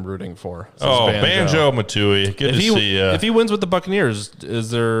is what I'm rooting for. Banjo Matui. Good to see you. If he wins with the Buccaneers,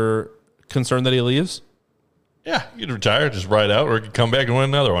 is there concern that he leaves? Yeah, you could retire, just ride out, or you could come back and win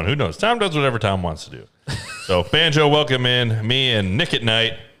another one. Who knows? Tom does whatever Tom wants to do. So, Banjo, welcome in. Me and Nick at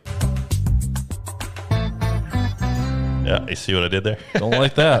night. Yeah, you see what I did there? Don't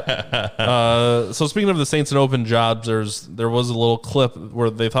like that. So speaking of the Saints and open jobs, there was a little clip where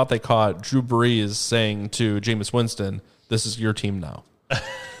they thought they caught Drew Brees saying to Jameis Winston, "This is your team now."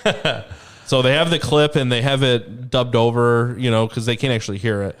 So they have the clip and they have it dubbed over, because they can't actually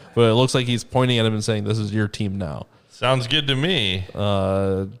hear it. But it looks like he's pointing at him and saying, "This is your team now." Sounds good to me.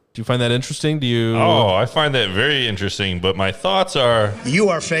 Do you find that interesting? Oh, I find that very interesting. But my thoughts are, You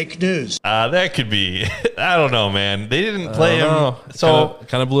are fake news. that could be. I don't know, man. They didn't play him, so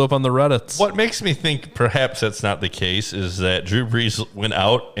kind of blew up on the Reddits. What makes me think perhaps that's not the case is that Drew Brees went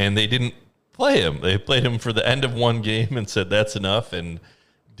out and they didn't play him. They played him for the end of one game and said that's enough, and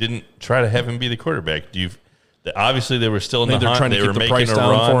didn't try to have him be the quarterback. Obviously, they were still in the hunt. Trying to keep the price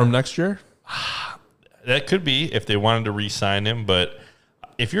down for him next year. That could be if they wanted to re-sign him, but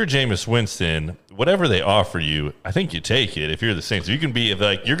if you're Jameis Winston, whatever they offer you, I think you take it. If you're the Saints, you can be you're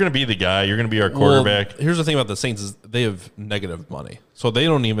going to be the guy. You're going to be our quarterback. Well, here's the thing about the Saints is they have negative money, so they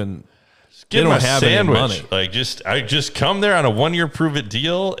don't even. They don't have sandwich. Any money. Just come there on a 1-year prove it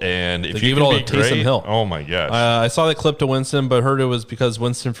deal, and if you gave it all can to be great, Taysom Hill. Oh my gosh! I saw that clip to Winston, but heard it was because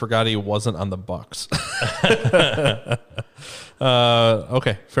Winston forgot he wasn't on the Bucs.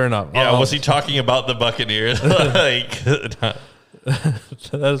 Okay, fair enough. Yeah, was he talking about the Buccaneers? That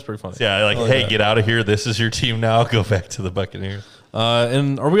is pretty funny. Yeah, hey, get out of here. This is your team now. Go back to the Buccaneers.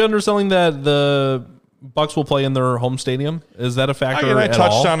 And are we underselling that the Bucs will play in their home stadium? Is that a factor? I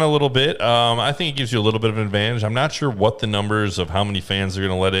touched on a little bit. I think it gives you a little bit of an advantage. I'm not sure what the numbers of how many fans they're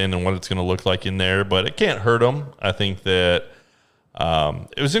going to let in and what it's going to look like in there, but it can't hurt them. I think that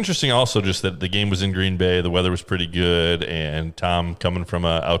it was interesting also just that the game was in Green Bay. The weather was pretty good, and Tom coming from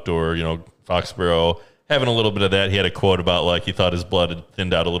an outdoor, Foxborough, having a little bit of that. He had a quote about he thought his blood had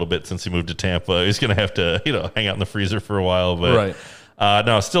thinned out a little bit since he moved to Tampa. He's going to have to, hang out in the freezer for a while, but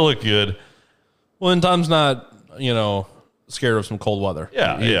no, still look good. Well, and Tom's not, scared of some cold weather.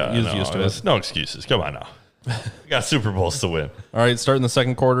 He's used to it. No excuses. Come on now. We got Super Bowls to win. All right, starting the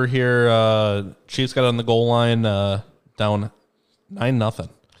second quarter here. Chiefs got on the goal line, down 9-0.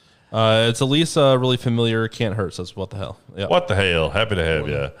 It's at least really familiar. Can't hurt. Says what the hell. Yeah. What the hell? Happy to have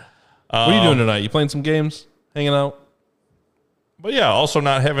you. What are you doing tonight? You playing some games? Hanging out? But yeah, also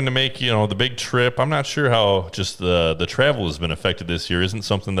not having to make, the big trip. I'm not sure how just the travel has been affected this year. Isn't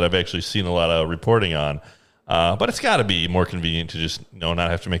something that I've actually seen a lot of reporting on. But it's got to be more convenient to just not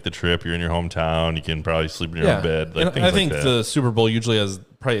have to make the trip. You're in your hometown. You can probably sleep in your own bed. I think the Super Bowl usually has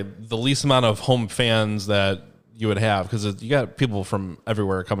probably the least amount of home fans that you would have, because you got people from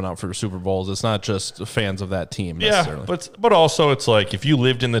everywhere coming out for Super Bowls. It's not just fans of that team necessarily. Yeah, but also it's like if you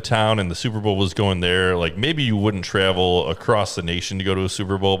lived in the town and the Super Bowl was going there, maybe you wouldn't travel across the nation to go to a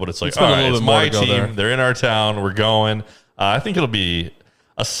Super Bowl, but it's like, all right, it's my team. They're in our town. We're going. I think it'll be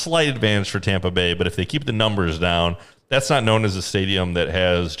a slight advantage for Tampa Bay, but if they keep the numbers down, That's not known as a stadium that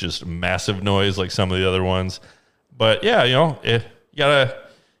has just massive noise like some of the other ones. But yeah, you gotta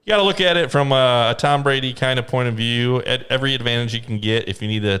look at it from a Tom Brady kind of point of view. At every advantage you can get. If you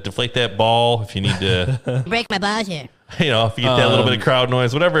need to deflate that ball, if you need to break my balls here. if you get that little bit of crowd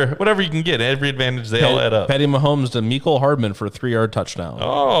noise, whatever you can get, every advantage they all add up. Patty Mahomes to Mecole Hardman for a 3-yard touchdown.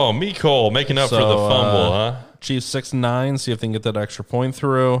 Oh, Mecole making up for the fumble, huh? Chiefs 6-9, see if they can get that extra point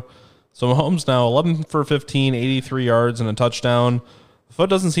through. So Mahomes now 11 for 15, 83 yards and a touchdown. The foot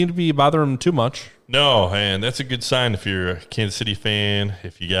doesn't seem to be bothering him too much. No, and that's a good sign if you're a Kansas City fan.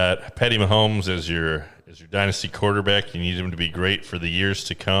 If you got Patty Mahomes as your dynasty quarterback, you need him to be great for the years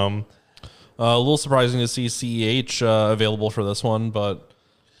to come. A little surprising to see CEH available for this one, but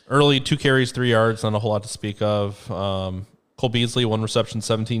early 2 carries, 3 yards, not a whole lot to speak of. Cole Beasley, 1 reception,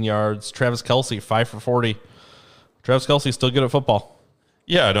 17 yards. Travis Kelce, 5 for 40. Travis Kelce still good at football.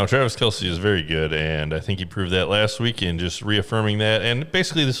 Yeah, no, Travis Kelce is very good, and I think he proved that last week and just reaffirming that, and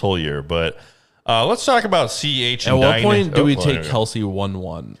basically this whole year. But let's talk about CEH. At what point do we take Kelce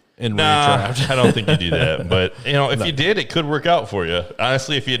 1-1? Redraft. I don't think you do that. But if you did, it could work out for you.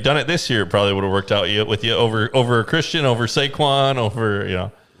 Honestly, if you had done it this year, it probably would have worked out with you over Christian, over Saquon,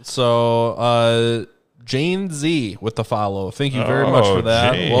 over. So Jane Z with the follow. Thank you very much for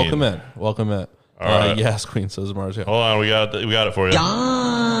that. Jane. Welcome in. All right. Yes, Queen says Mars. Yeah. Hold on, we got it for you.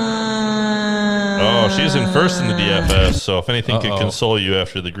 Oh, she's in first in the DFS. So if anything could console you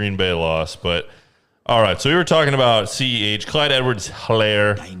after the Green Bay loss, but. All right, so we were talking about CEH, Clyde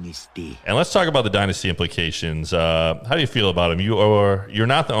Edwards-Helaire. Dynasty. And let's talk about the Dynasty implications. How do you feel about him? You're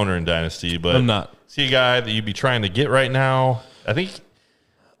not the owner in Dynasty, but I'm not. See a guy that you'd be trying to get right now? I think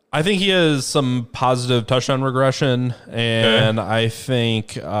he has some positive touchdown regression, and I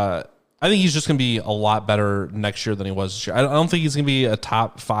think he's just going to be a lot better next year than he was this year. I don't think he's going to be a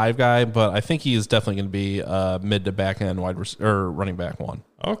top 5 guy, but I think he is definitely going to be mid to back end running back 1.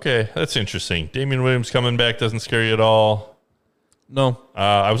 Okay, that's interesting. Damian Williams coming back doesn't scare you at all? No.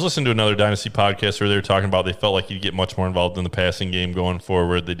 I was listening to another Dynasty podcast where they were talking about they felt like he'd get much more involved in the passing game going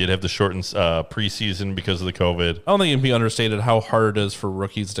forward. They did have the shortened preseason because of the COVID. I don't think it can be understated how hard it is for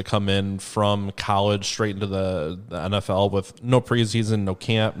rookies to come in from college straight into the NFL with no preseason, no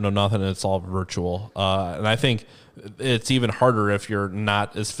camp, no nothing. It's all virtual. And I think it's even harder if you're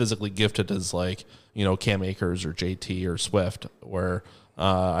not as physically gifted as Cam Akers or JT or Swift, where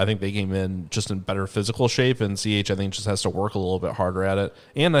I think they came in just in better physical shape, and CH I think just has to work a little bit harder at it.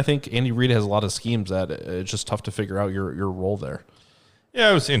 And I think Andy Reid has a lot of schemes that it's just tough to figure out your role there. Yeah,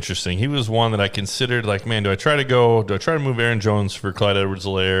 it was interesting. He was one that I considered do I try to move Aaron Jones for Clyde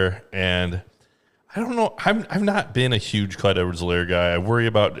Edwards-Helaire? And I don't know. I've not been a huge Clyde Edwards-Helaire guy. I worry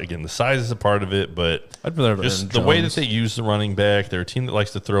about, again, the size is a part of it, but just the way that they use the running back. They're a team that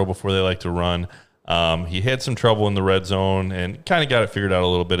likes to throw before they like to run. He had some trouble in the red zone and kind of got it figured out a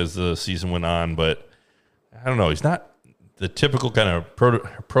little bit as the season went on, but I don't know. He's not the typical kind of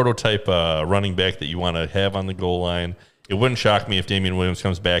prototype running back that you want to have on the goal line. It wouldn't shock me if Damian Williams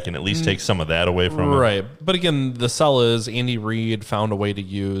comes back and at least takes some of that away from him. Right. But again, the sell is Andy Reid found a way to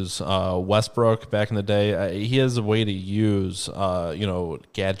use Westbrook back in the day. He has a way to use,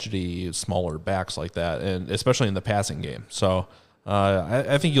 gadgety, smaller backs like that, and especially in the passing game. So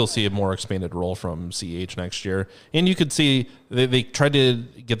I think you'll see a more expanded role from CH next year. And you could see they tried to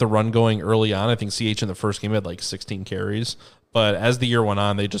get the run going early on. I think CH in the first game had 16 carries. But as the year went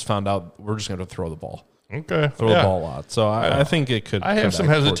on, they just found out we're just going to throw the ball. Okay. Throw the ball a lot. So I think it could. I have some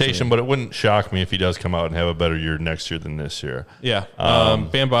hesitation, but it wouldn't shock me if he does come out and have a better year next year than this year. Yeah.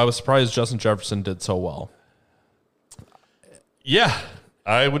 Bambo, I was surprised Justin Jefferson did so well. Yeah.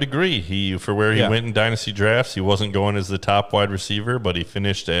 I would agree. For where he went in dynasty drafts, he wasn't going as the top wide receiver, but he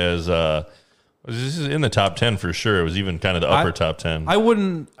finished as this is in the top 10 for sure. It was even kind of the upper top 10. I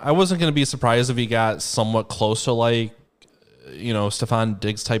wasn't going to be surprised if he got somewhat close to Stephon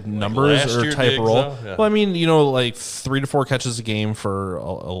Diggs type numbers or type role. Yeah. Well, I mean, 3 to 4 catches a game for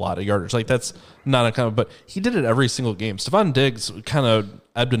a lot of yardage. That's not a kind of, but he did it every single game. Stephon Diggs kind of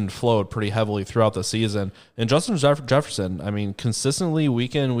ebbed and flowed pretty heavily throughout the season. And Justin Jefferson, I mean, consistently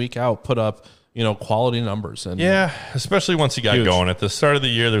week in, week out, put up, quality numbers. And yeah, especially once he got going. At the start of the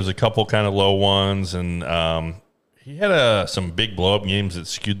year, there's a couple kind of low ones, and he had some big blow-up games that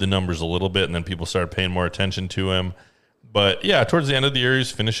skewed the numbers a little bit, and then people started paying more attention to him. But yeah, towards the end of the year,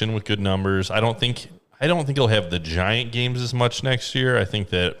 he's finishing with good numbers. I don't think he'll have the giant games as much next year. I think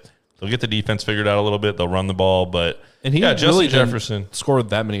that they'll get the defense figured out a little bit. They'll run the ball, but Justin Jefferson scored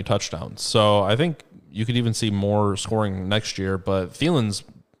that many touchdowns. So I think you could even see more scoring next year. But Thielen's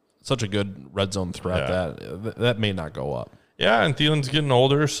such a good red zone threat that may not go up. Yeah, and Thielen's getting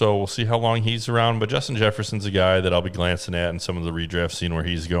older, so we'll see how long he's around. But Justin Jefferson's a guy that I'll be glancing at in some of the redraft, seeing where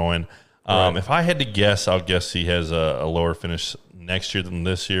he's going. Right. If I had to guess, I'll guess he has a lower finish next year than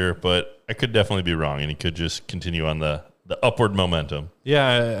this year, but I could definitely be wrong, and he could just continue on the upward momentum.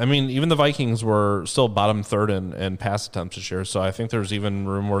 Yeah, I mean, even the Vikings were still bottom third in pass attempts this year, so I think there's even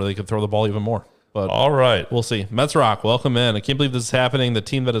room where they could throw the ball even more. But all right, we'll see. Mets Rock, welcome in. I can't believe this is happening. The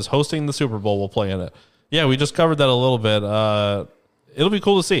team that is hosting the Super Bowl will play in it. Yeah, we just covered that a little bit. It'll be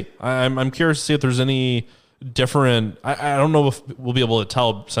cool to see. I'm curious to see if there's any different. I don't know if we'll be able to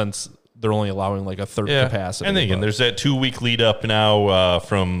tell since they're only allowing like a third capacity. And again, there's that 2-week lead up now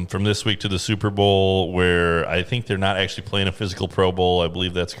from this week to the Super Bowl where I think they're not actually playing a physical Pro Bowl. I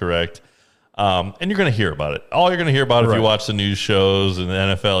believe that's correct. And you're going to hear about it. All you're going to hear about if you watch the news shows and the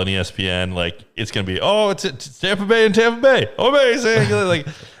NFL and ESPN, like it's going to be, it's Tampa Bay and Tampa Bay. Amazing. Like,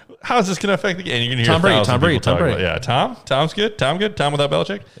 how is this going to affect the game? And you're going to hear Tom Brady. Yeah, Tom's good. Tom without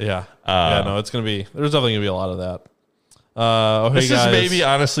Belichick. Yeah. No, it's going to be, there's definitely going to be a lot of that. This is maybe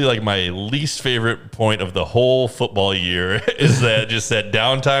honestly like my least favorite point of the whole football year is that just that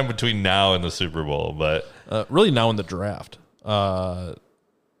downtime between now and the Super Bowl. But really now in the draft,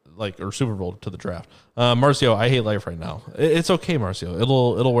 or Super Bowl to the draft. Marcio, I hate life right now. It's okay, Marcio.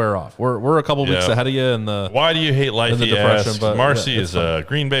 It'll wear off. We're a couple weeks ahead of you in the. Why do you hate life? He asked. Marcy is a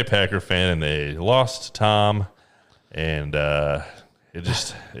Green Bay Packer fan, and they lost Tom, and it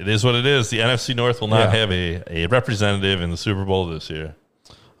is what it is. The NFC North will not have a representative in the Super Bowl this year.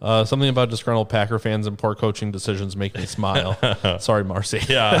 Something about disgruntled Packer fans and poor coaching decisions make me smile. Sorry, Marcy.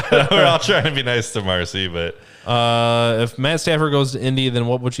 Yeah, we're all trying to be nice to Marcy, but if Matt Stafford goes to Indy, then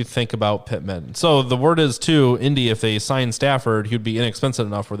what would you think about Pittman? So the word is to Indy, if they sign Stafford, he'd be inexpensive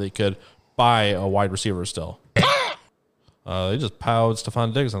enough where they could buy a wide receiver still. They just powed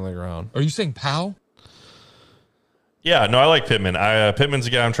Stephon Diggs on the ground. Are you saying pow? Yeah, no, I like Pittman. Pittman's the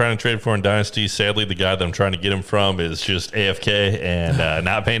guy I'm trying to trade for in Dynasty. Sadly, the guy that I'm trying to get him from is just AFK and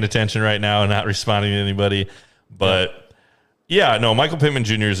not paying attention right now and not responding to anybody. But, Michael Pittman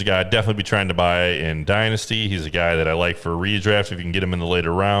Jr. is a guy I'd definitely be trying to buy in Dynasty. He's a guy that I like for a redraft if you can get him in the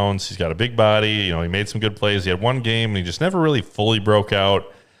later rounds. He's got a big body. He made some good plays. He had one game, and he just never really fully broke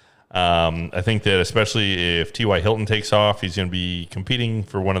out. I think that especially if T.Y. Hilton takes off, he's going to be competing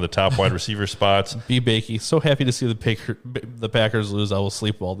for one of the top wide receiver spots. B. Bakey, so happy to see the Packers lose. I will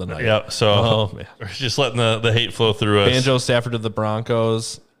sleep well tonight. Yeah, so we're just letting the hate flow through us. Banjo Stafford to the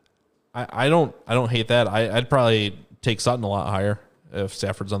Broncos. I don't hate that. I'd probably take Sutton a lot higher if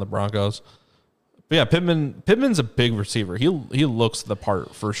Stafford's on the Broncos. But yeah, Pittman's a big receiver. He looks the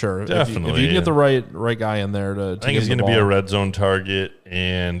part for sure. Definitely. If you can get the right guy in there to I think he's going to be a red zone target.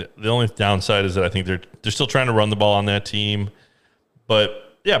 And the only downside is that I think they're still trying to run the ball on that team.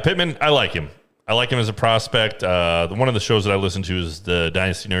 But yeah, Pittman, I like him. I like him as a prospect. One of the shows that I listen to is the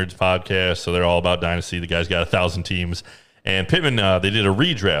Dynasty Nerds podcast. So they're all about Dynasty. The guy's got 1,000 teams. And Pittman, they did a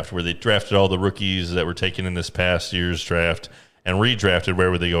redraft where they drafted all the rookies that were taken in this past year's draft and redrafted. Where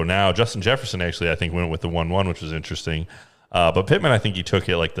would they go now? Justin Jefferson actually, I think, went with the 1-1, which was interesting. But Pittman, I think he took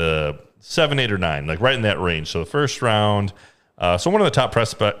it like the 7, 8, or 9, like right in that range. So the first round. So one of the top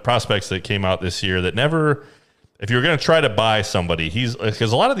prospects that came out this year that never, if you're going to try to buy somebody,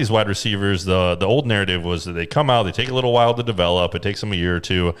 because a lot of these wide receivers, the old narrative was that they come out, they take a little while to develop. It takes them a year or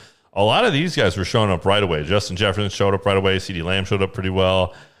two. A lot of these guys were showing up right away. Justin Jefferson showed up right away. CeeDee Lamb showed up pretty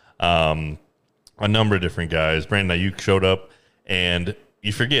well. A number of different guys. Brandon Ayuk showed up. And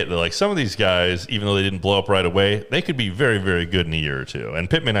you forget that like some of these guys, even though they didn't blow up right away, they could be very, very good in a year or two. And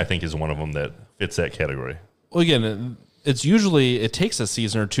Pittman, I think, is one of them that fits that category. Well, again, it takes a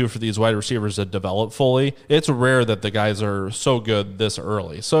season or two for these wide receivers to develop fully. It's rare that the guys are so good this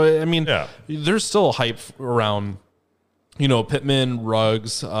early. So, I mean, there's still hype around, Pittman,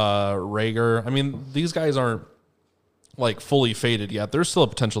 Ruggs, Rager. I mean, these guys aren't like fully faded yet. There's still a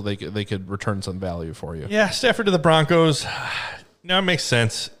potential they could return some value for you. Yeah, Stafford to the Broncos. No, it makes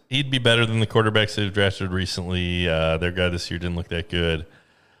sense. He'd be better than the quarterbacks they've drafted recently. Their guy this year didn't look that good.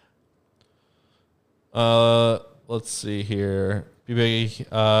 Let's see here. But you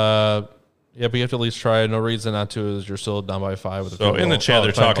have to at least try. No reason not to, as you're still down by 5 with the So in the chat,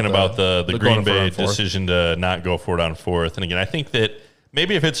 they're talking about the Green Bay decision to not go for it on 4th. And again, I think that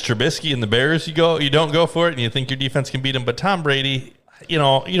maybe if it's Trubisky and the Bears, you don't go for it, and you think your defense can beat him. But Tom Brady, you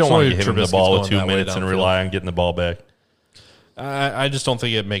don't want to get him the ball with 2 minutes and rely on getting the ball back. I just don't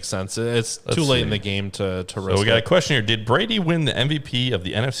think it makes sense. It's too late in the game to risk it. So we got a question here. Did Brady win the MVP of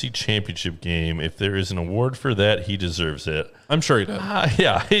the NFC Championship game? If there is an award for that, he deserves it. I'm sure he did.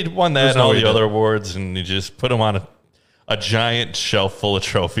 Yeah, he won that and all the other awards, and you just put him on a giant shelf full of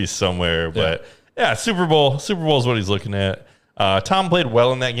trophies somewhere. But yeah, Super Bowl is what he's looking at. Tom played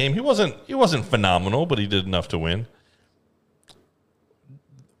well in that game. He wasn't phenomenal, but he did enough to win.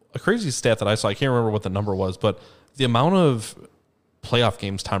 A crazy stat that I saw, I can't remember what the number was, but the amount of playoff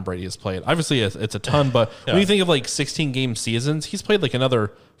games Tom Brady has played, obviously it's a ton, but when you think of like 16 game seasons, he's played like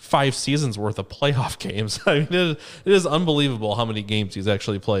another 5 seasons worth of playoff games. I mean, it is unbelievable how many games he's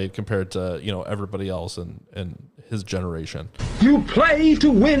actually played compared to, everybody else in his generation. You play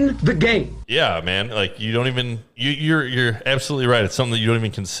to win the game. Yeah, man. Like you don't even you're absolutely right. It's something that you don't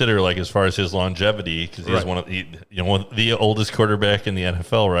even consider, like as far as his longevity, because he's one of the oldest quarterback in the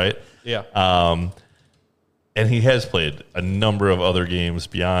NFL, right? Yeah. And he has played a number of other games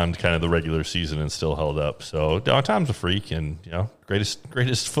beyond kind of the regular season and still held up. So Tom's a freak and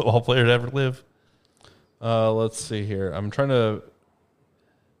greatest football player to ever live. Let's see here. I'm trying to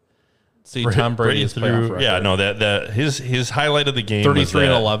see Tom Brady's playoff record. Yeah, no, that his highlight of the game 33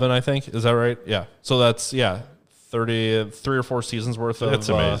 and 11, I think. Is that right? Yeah. So that's 3 or 4 seasons worth of that's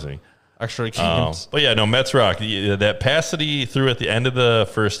amazing. Extra games. But yeah, no, Mets rock. That pass that he threw at the end of the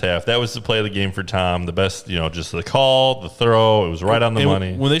first half, that was the play of the game for Tom. The best, just the call, the throw, it was right on the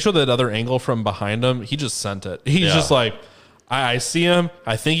money. When they showed that other angle from behind him, he just sent it. He's just like, I see him.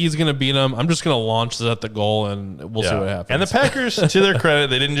 I think he's going to beat him. I'm just going to launch it at the goal, and we'll see what happens. And the Packers, to their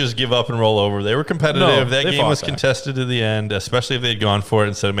credit, they didn't just give up and roll over. They were competitive. No, that game was back. contested to the end, especially if they had gone for it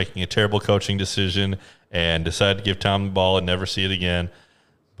instead of making a terrible coaching decision and decided to give Tom the ball and never see it again.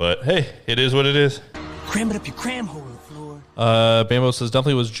 But hey, it is what it is. Cram it up your cram hole, LaFleur. Bambo says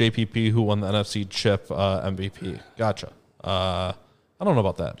definitely was JPP who won the NFC Chip MVP. Gotcha. I don't know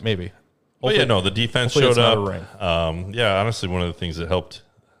about that. Maybe. But the defense showed up. Honestly, one of the things that helped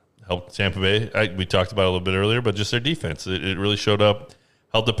Tampa Bay, we talked about it a little bit earlier, but just their defense. It really showed up.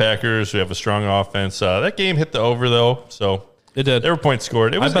 Helped the Packers, who have a strong offense. That game hit the over, though, so it did. There were points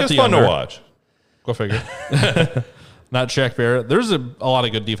scored. It was fun to watch. Go figure. Not Shaq Barrett. There's a lot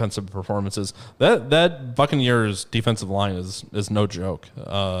of good defensive performances. That Buccaneers defensive line is no joke.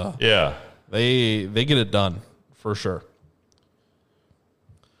 They get it done for sure.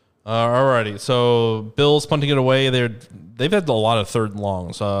 Alrighty, so Bills punting it away. They've had a lot of third and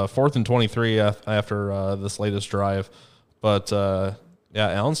longs. 4th and 23 after this latest drive, but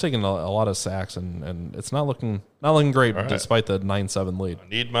Allen's taking a lot of sacks and it's not looking great despite the 9-7 lead.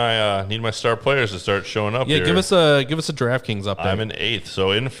 I need my star players to start showing up. Yeah, here. give us a DraftKings update. I'm in 8th.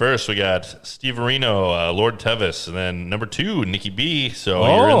 So in first we got Steve Areno, Lord Tevis, and then number 2 Nikki B. So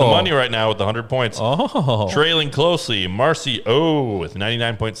you're in the money right now with the 100 points. Trailing closely, Marcy O with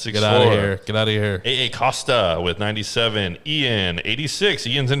 99.64. Get out of here. AA Costa with 97. Ian 86.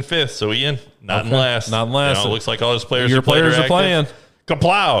 Ian's in 5th. So Ian not in last. It looks like all his players. Your players are playing.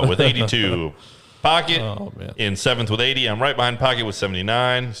 Kaplow with 82. Pocket in 7th with 80. I'm right behind Pocket with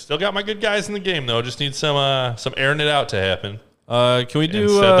 79. Still got my good guys in the game, though. Just need some airing it out to happen. Can we do...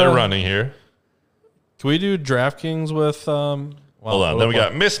 Instead they're running here. Can we do DraftKings with... Hold on. Then we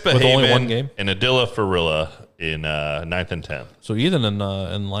got Misbehavin' and Adilla Farilla in 9th and 10th. So Ethan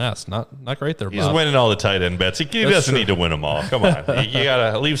in last. Not great there, Bob. He's winning all the tight end bets. He doesn't need to win them all. Come on. You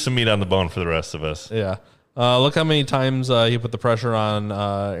got to leave some meat on the bone for the rest of us. Yeah. Look how many times he put the pressure on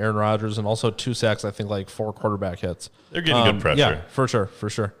Aaron Rodgers, and also 2 sacks, I think, like 4 quarterback hits. They're getting good pressure. Yeah, for sure.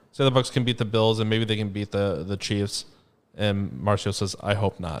 Say the Bucks can beat the Bills, and maybe they can beat the Chiefs. And Marcio says, I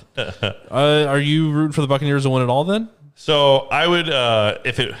hope not. Are you rooting for the Buccaneers to win it all then? So I would,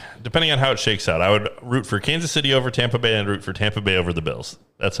 depending on how it shakes out, I would root for Kansas City over Tampa Bay and root for Tampa Bay over the Bills.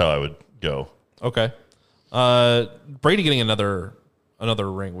 That's how I would go. Okay. Brady getting another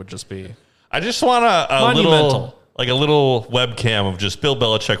ring would just be... I just want a little webcam of just Bill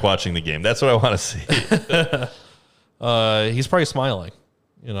Belichick watching the game. That's what I want to see. He's probably smiling,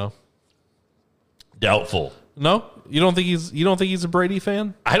 Doubtful. No, you don't think he's a Brady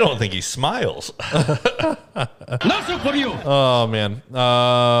fan? I don't think he smiles. Nothing for you. Oh man.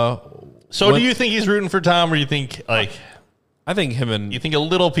 So do you think he's rooting for Tom, or you think I think him and you think a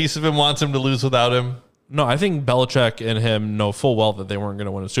little piece of him wants him to lose without him? No, I think Belichick and him know full well that they weren't going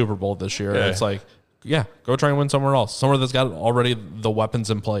to win a Super Bowl this year. Yeah. It's like, go try and win somewhere else. Somewhere that's got already the weapons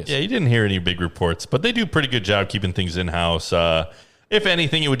in place. Yeah, you didn't hear any big reports, but they do a pretty good job keeping things in-house. If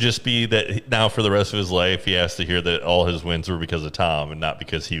anything, it would just be that now for the rest of his life, he has to hear that all his wins were because of Tom and not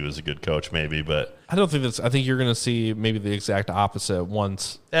because he was a good coach, maybe. But I don't think I think you're going to see maybe the exact opposite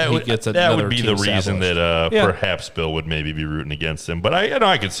once he gets another that would be the team reason established. that perhaps Bill would maybe be rooting against him. But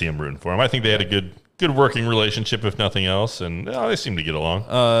I could see him rooting for him. I think they had a good working relationship, if nothing else, and they seem to get along.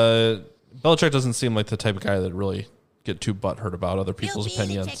 Belichick doesn't seem like the type of guy that really get too butthurt about other people's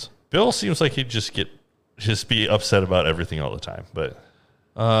opinions. Bill seems like he'd just be upset about everything all the time, but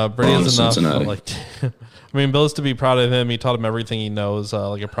Brady is enough. Cincinnati. Like, I mean, Bill is to be proud of him. He taught him everything he knows,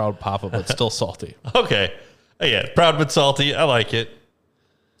 like a proud papa, but still salty. Okay. Yeah, proud but salty. I like it.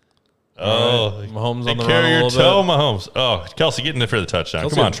 Oh, right. Mahomes they on the carry run a your little toe, Mahomes. Oh, Kelsey getting it for the touchdown.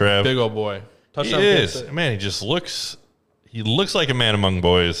 Kelsey, Come on, Trev. big old boy. Touchdown. He is. Man, he looks like a man among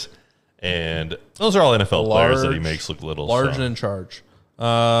boys. And those are all NFL players that he makes look little. Large and in charge.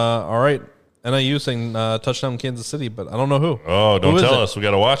 All right. NIU saying touchdown Kansas City, but I don't know who. Oh, don't Who is tell it? us. We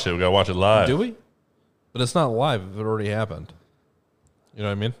got to watch it. We got to watch it live. Do we? But it's not live if it already happened. You know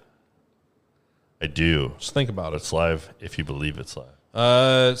what I mean? I do. Just think about it. It's live if you believe it's live.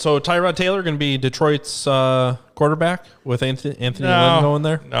 So Tyrod Taylor going to be Detroit's quarterback with Anthony Lynn going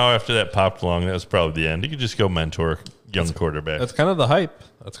there? No, after that popped along, that was probably the end. You could just go mentor young quarterback. That's kind of the hype.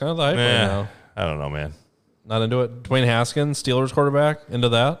 Right now. I don't know, man. Not into it. Dwayne Haskins, Steelers quarterback, into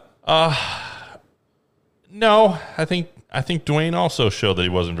that? No, I think Dwayne also showed that he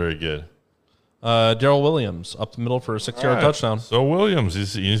wasn't very good. Darrell Williams up the middle for a 6-yard touchdown. So Williams,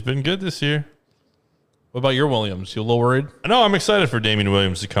 he's been good this year. What about your Williams? You a little worried? No, I'm excited for Damian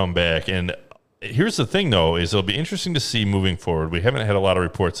Williams to come back. And here's the thing, though, is it'll be interesting to see moving forward. We haven't had a lot of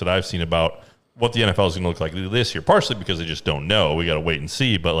reports that I've seen about what the NFL is going to look like this year, partially because they just don't know. We got to wait and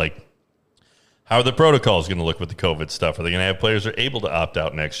see. But, like, how are the protocols going to look with the COVID stuff? Are they going to have players that are able to opt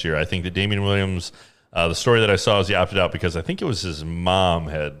out next year? I think that Damian Williams, the story that I saw is he opted out because I think it was his mom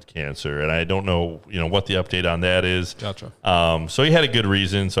had cancer. And I don't know, what the update on that is. Gotcha. So he had a good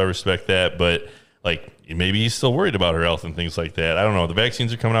reason, so I respect that. But, like, maybe he's still worried about her health and things like that. I don't know. The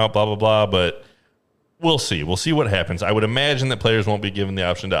vaccines are coming out, blah, blah, blah, but we'll see. We'll see what happens. I would imagine that players won't be given the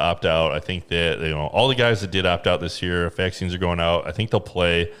option to opt out. I think that, all the guys that did opt out this year, if vaccines are going out, I think they'll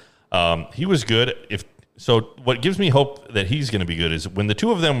play. He was good. So what gives me hope that he's going to be good is when the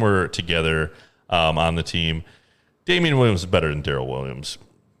two of them were together on the team, Damian Williams is better than Darrell Williams.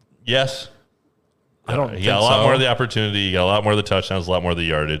 Yes. I don't He got a lot more of the opportunity. He got a lot more of the touchdowns, a lot more of the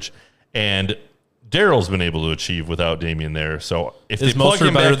yardage. And Darrell's been able to achieve without Damian there. So if Is they plug Mostert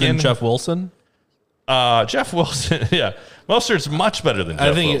him better back than in, Jeff Wilson? Jeff Wilson, yeah, Mostert's much better than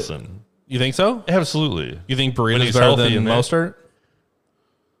Jeff Wilson. You think so? Absolutely. You think When Breida he's is better healthy than in that. Mostert?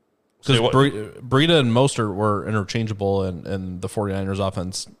 Say Because what? Breida and Mostert were interchangeable in the 49ers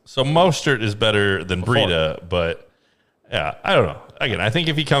offense. So Mostert is better than Breida, but yeah, I don't know. Again, I think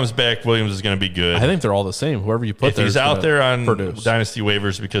if he comes back, Williams is going to be good. I think they're all the same. Whoever you put If there he's is out gonna there on produce. Dynasty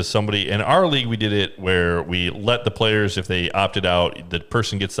waivers, because somebody in our league, we did it where we let the players, if they opted out, the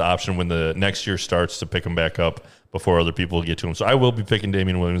person gets the option when the next year starts to pick them back up before other people get to him. So I will be picking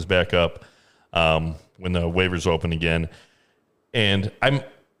Damian Williams back up when the waivers open again. And I'm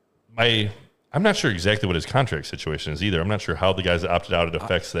not sure exactly what his contract situation is either. I'm not sure how the guys that opted out, it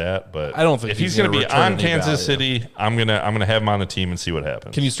affects that. But I don't think if he's he's going to gonna be return on any Kansas value. City, I'm gonna have him on the team and see what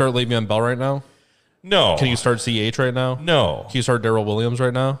happens. Can you start Le'Veon Bell right now? No. Can you start CH right now? No. Can you start Darrell Williams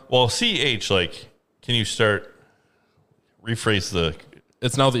right now? Well, CH, can you start rephrase the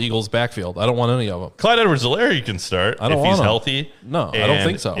It's now the Eagles' backfield. I don't want any of them. Clyde Edwards-Helaire you can start I don't if want he's him. healthy. No, I don't And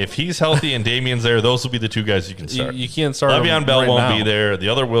think so. If he's healthy and Damian's there, those will be the two guys you can start. You can't start Le'Veon him Bell right won't now. be there. The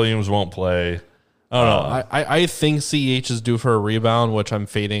other Williams won't play. I don't know. I think CH is due for a rebound, which I'm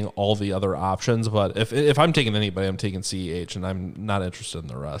fading all the other options. But if I'm taking anybody, I'm taking CH, and I'm not interested in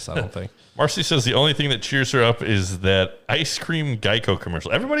the rest, I don't think. Marcy says the only thing that cheers her up is that ice cream Geico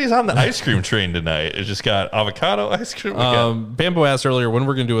commercial. Everybody's on the ice cream train tonight. It just got avocado ice cream. Bamboo asked earlier when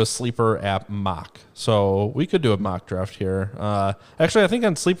we're going to do a Sleeper app mock. So we could do a mock draft here. Actually, I think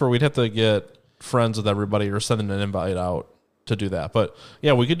on Sleeper, we'd have to get friends with everybody or send an invite out to do that. But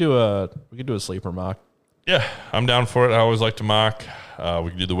yeah, we could do a Sleeper mock. Yeah, I'm down for it. I always like to mock. We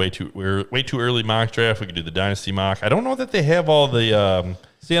could do the way too early mock draft. We could do the dynasty mock. I don't know that they have all the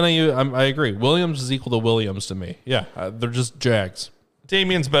CNIU, I agree. Williams is equal to Williams to me. Yeah, they're just Jags.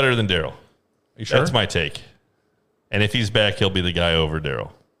 Damian's better than Darrell. You sure? That's my take. And if he's back, he'll be the guy over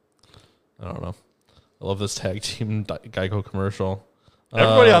Darrell. I don't know. I love this tag team Geico commercial.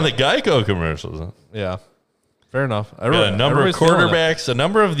 Everybody on the Geico commercials. Huh? Yeah, fair enough. Got a number of Everybody's feeling it. quarterbacks, a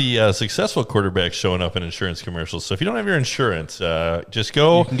number of the successful quarterbacks showing up in insurance commercials. So if you don't have your insurance, just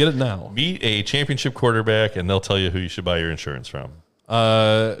go You can get it now. meet a championship quarterback, and they'll tell you who you should buy your insurance from.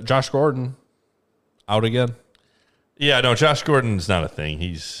 Josh Gordon out again. Yeah, no, Josh Gordon's not a thing.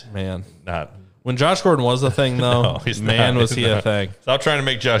 He's Man, not. when Josh Gordon was a thing, though, No, he's man, not. was He's he a not. thing. Stop trying to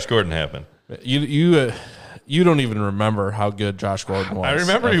make Josh Gordon happen. You don't even remember how good Josh Gordon was. I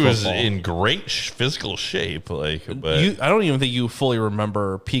remember at he was football. in great physical shape, but I don't even think you fully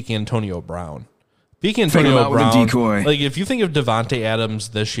remember peak Antonio Brown. Peak him Antonio out with a Brown. decoy. Like if you think of Devontae Adams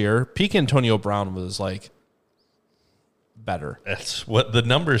this year, peak Antonio Brown was like better. That's what the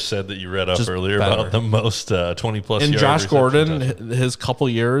numbers said that you read up Just earlier better. about the most 20-plus And yard Josh reception Gordon, touchdowns. his couple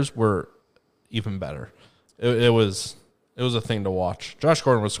years were even better. It was a thing to watch. Josh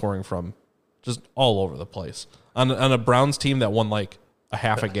Gordon was scoring from just all over the place on a Browns team that won like a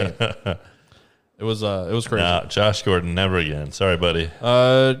half a game. It was crazy. Nah, Josh Gordon, never again. Sorry, buddy.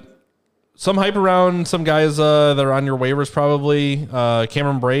 Some hype around some guys that are on your waivers probably.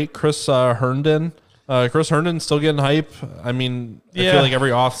 Cameron Brate, Chris Herndon. Chris Herndon still getting hype. I mean, I Yeah. feel like every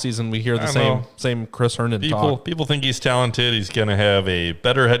offseason we hear the I know. same Chris Herndon talk. People think he's talented. He's going to have a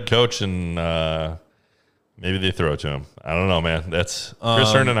better head coach, and maybe they throw it to him. I don't know, man. That's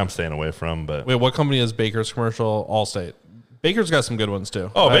Chris Herndon I'm staying away from. But Wait, what company is Baker's commercial? Allstate. Baker's got some good ones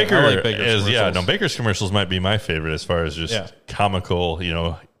too. Oh, I Baker like Baker's is commercials. Baker's commercials might be my favorite as far as just Yeah. comical,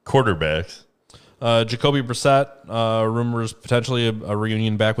 quarterbacks. Jacoby Brissett, rumors potentially a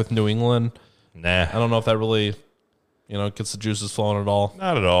reunion back with New England. Nah, I don't know if that really, gets the juices flowing at all.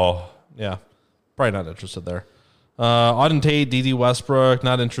 not at all. Yeah, probably not interested there. Auden Tate, D.D. Westbrook,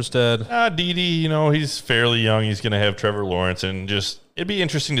 not interested. Dede, he's fairly young. He's going to have Trevor Lawrence, and just it'd be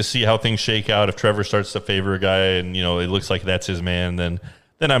interesting to see how things shake out if Trevor starts to favor a guy, and it looks like that's his man. Then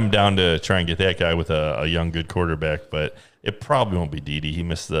I'm down to try and get that guy with a young, good quarterback. But it probably won't be Dede. He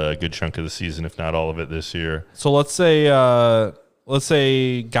missed a good chunk of the season, if not all of it, this year. So let's say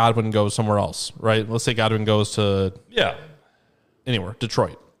Godwin goes somewhere else, right? Let's say Godwin goes to Yeah, anywhere,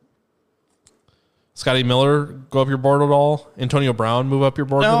 Detroit. Scotty Miller go up your board at all? Antonio Brown move up your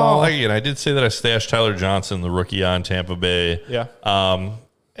board at all? Again, I did say that I stashed Tyler Johnson, the rookie on Tampa Bay. Yeah.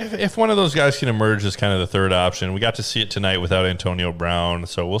 If one of those guys can emerge as kind of the third option, we got to see it tonight without Antonio Brown,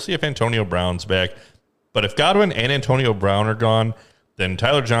 so we'll see if Antonio Brown's back. But if Godwin and Antonio Brown are gone, then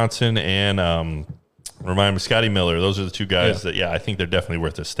Tyler Johnson and remind me, Scotty Miller, those are the two guys that, I think they're definitely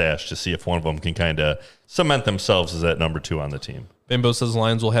worth a stash to see if one of them can kind of cement themselves as that number 2 on the team. Bimbo says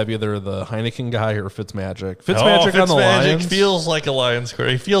Lions will have either the Heineken guy or Fitzmagic. Fitzmagic on the Lions feels like a Lions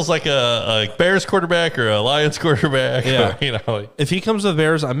quarterback. He feels like a Bears quarterback or a Lions quarterback. Yeah. If he comes to the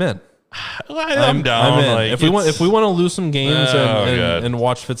Bears, I'm in. I'm down. I'm in. Like, if we want to lose some games God. and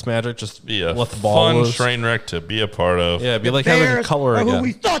watch Fitzmagic, just be a let the ball fun loose. train wreck to be a part of. Yeah, it'd be like having a color are who again.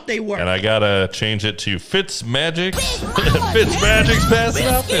 we thought they were. And I gotta change it to Fitzmagic. Fitzmagic's passing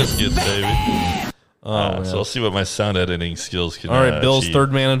out biscuits, baby. So I'll see what my sound editing skills can. All right, Bills achieve.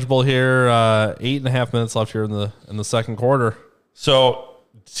 third manageable here. 8.5 minutes left here in the second quarter. So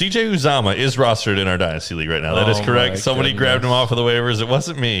CJ Uzama is rostered in our Dynasty League right now. That is Oh, correct. my Somebody grabbed him goodness. off of the waivers. It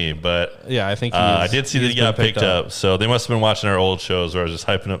wasn't me, but Yeah, I think I did see that he he's got been picked up. So they must have been watching our old shows where I was just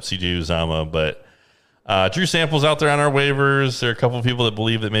hyping up CJ Uzama. But Drew Sample's out there on our waivers. There are a couple of people that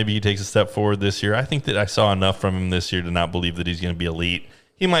believe that maybe he takes a step forward this year. I think that I saw enough from him this year to not believe that he's going to be elite.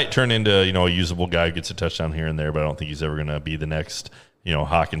 He might turn into a usable guy who gets a touchdown here and there, but I don't think he's ever going to be the next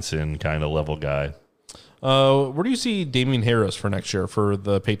Hawkinson kind of level guy. Where do you see Damian Harris for next year for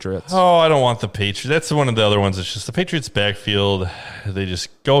the Patriots? Oh, I don't want the Patriots. That's one of the other ones. It's just the Patriots backfield. They just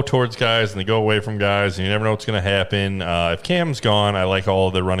go towards guys and they go away from guys, and you never know what's going to happen. If Cam's gone, I like all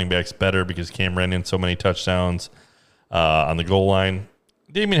of the running backs better because Cam ran in so many touchdowns on the goal line.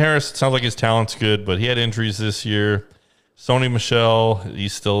 Damian Harris, it sounds like his talent's good, but he had injuries this year. Sony Michel,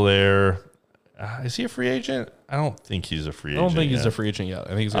 he's still there. Is he a free agent? I don't think he's a free agent. I don't think he's yet. a free agent yet. I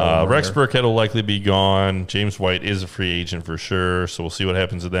think he's got Rex Burkhead will likely be gone. James White is a free agent for sure, so we'll see what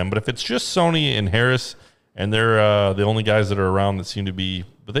happens to them. But if it's just Sony and Harris, and they're the only guys that are around that seem to be,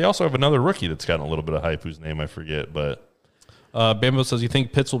 but they also have another rookie that's gotten a little bit of hype, whose name I forget. But Bambo says, you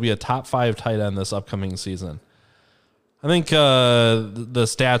think Pitts will be a top 5 tight end this upcoming season? I think the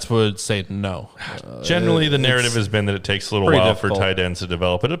stats would say no. generally, the narrative has been that it takes a little pretty while difficult. for tight ends to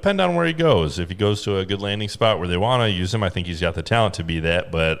develop. It'll depend on where he goes. If he goes to a good landing spot where they want to use him, I think he's got the talent to be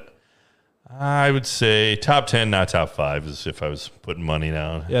that. But I would say top 10, not top 5, is if I was putting money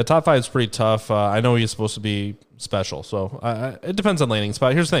down. Yeah, top 5 is pretty tough. I know he's supposed to be special, so it depends on landing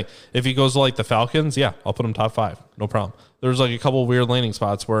spot. Here's the thing. If he goes to like the Falcons, yeah, I'll put him top 5. No problem. There's like a couple weird landing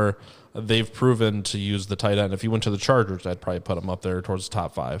spots where they've proven to use the tight end. If he went to the Chargers, I'd probably put him up there towards the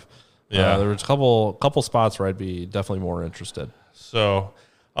top 5. Yeah. There's a couple spots where I'd be definitely more interested. So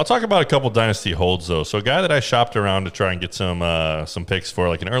I'll talk about a couple dynasty holds though. So a guy that I shopped around to try and get some picks for,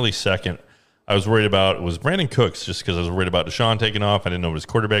 like an early second, I was worried about was Brandon Cooks, just because I was worried about Deshaun taking off. I didn't know what his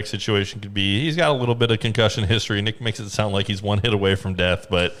quarterback situation could be. He's got a little bit of concussion history. Nick makes it sound like he's one hit away from death,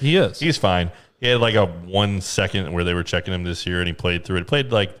 but He is. He's fine. He had like a 1 second where they were checking him this year, and he played through it.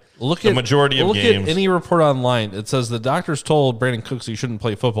 Played like the majority of games. Look at any report online. It says the doctors told Brandon Cooks he shouldn't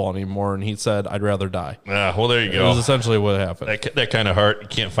play football anymore, and he said, "I'd rather die." Well, there you It go. was essentially what happened. That kind of heart, you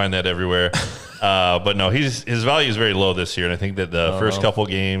can't find that everywhere. But no, his value is very low this year, and I think that the first couple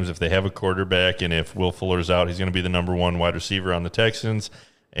games, if they have a quarterback and if Will Fuller's out, he's going to be the number one wide receiver on the Texans,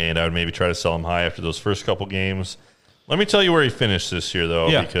 and I would maybe try to sell him high after those first couple games. Let me tell you where he finished this year, though,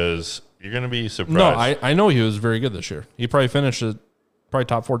 because you're going to be surprised. No, I know he was very good this year. He probably finished at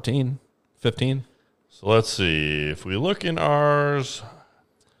top 14, 15. So let's see. If we look in ours.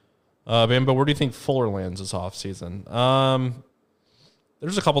 Bambo, where do you think Fuller lands this offseason?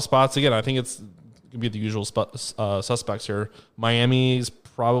 There's a couple spots. Again, I think it's going to be the usual suspects here. Miami's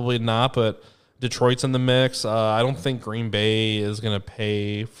probably not, but Detroit's in the mix. I don't think Green Bay is going to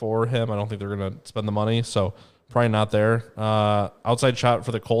pay for him. I don't think they're going to spend the money, so probably not there. Outside shot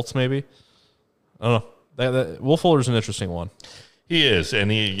for the Colts, maybe. I don't know. Will Fuller's an interesting one. He is, and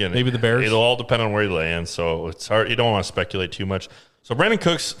maybe the Bears. It'll all depend on where he lands, so it's hard. You don't want to speculate too much. So Brandon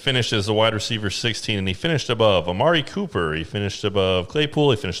Cooks finished as the wide receiver 16, and he finished above Amari Cooper. He finished above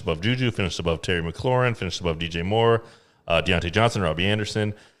Claypool. He finished above Juju. Finished above Terry McLaurin. Finished above DJ Moore, Deontay Johnson, Robbie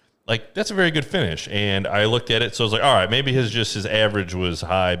Anderson. Like, that's a very good finish. And I looked at it, so I was like, all right, maybe his average was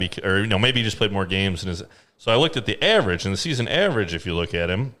high, maybe he just played more games. So I looked at the average, and the season average, if you look at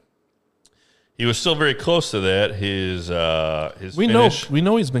him, he was still very close to that. His finish we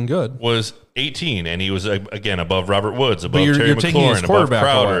know he's been good. Was 18, and he was again above Robert Woods, above you're Terry taking his McLaurin, above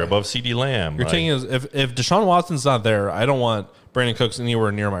Crowder, away. above CeeDee Lamb. You're taking if Deshaun Watson's not there, I don't want Brandon Cooks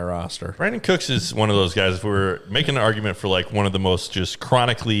anywhere near my roster. Brandon Cooks is one of those guys. If we're making an argument for like one of the most just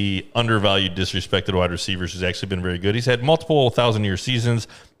chronically undervalued, disrespected wide receivers, who's actually been very good. He's had multiple 1,000-year seasons,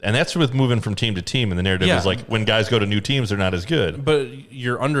 and that's with moving from team to team. And the narrative is like when guys go to new teams, they're not as good. But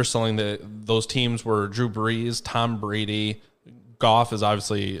you're underselling that those teams were Drew Brees, Tom Brady, Goff is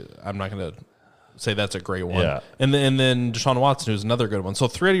obviously. I'm not going to say that's a great one. Yeah. And then Deshaun Watson, who's another good one. So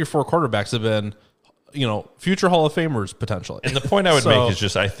 3 out of your 4 quarterbacks have been, future Hall of Famers potentially. And the point I would make is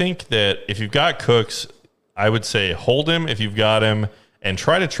just I think that if you've got Cooks, I would say hold him if you've got him and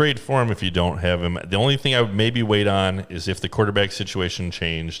try to trade for him if you don't have him. The only thing I would maybe wait on is if the quarterback situation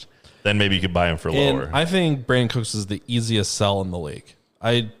changed, then maybe you could buy him for lower. I think Brandon Cooks is the easiest sell in the league.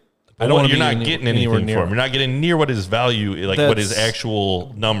 I don't. You're not getting anything for him. You're not getting near what his value, what his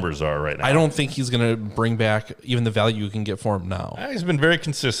actual numbers are right now. I don't think he's going to bring back even the value you can get for him now. He's been very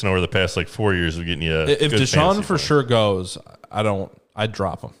consistent over the past 4 years of getting you. If Deshaun for sure goes, I'd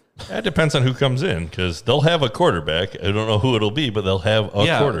drop him. That depends on who comes in because they'll have a quarterback. I don't know who it'll be, but they'll have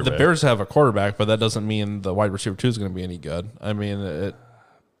a quarterback. The Bears have a quarterback, but that doesn't mean the wide receiver 2 is going to be any good. I mean,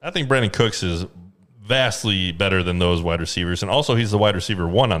 I think Brandon Cooks is vastly better than those wide receivers, and also he's the wide receiver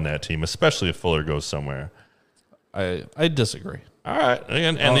 1 on that team, especially if Fuller goes somewhere. I disagree. All right,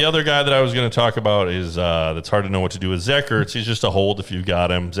 and the other guy that I was going to talk about is that's hard to know what to do with Zach Ertz. He's just a hold if you've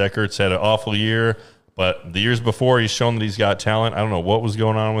got him. Zach Ertz had an awful year, but the years before he's shown that he's got talent. I don't know what was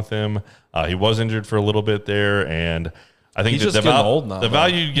going on with him. He was injured for a little bit there, and I think he's just getting old now. The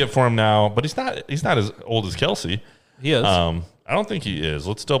value you get for him now, but he's not as old as Kelsey. He is. I don't think he is.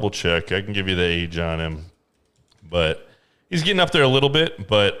 Let's double check. I can give you the age on him, but he's getting up there a little bit.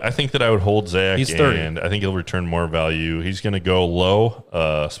 But I think that I would hold Zach. He's 30. And I think he'll return more value. He's going to go low,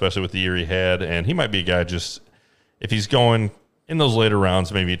 especially with the year he had, and he might be a guy just if he's going in those later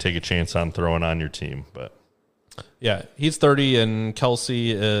rounds, maybe you take a chance on throwing on your team. But yeah, he's 30 and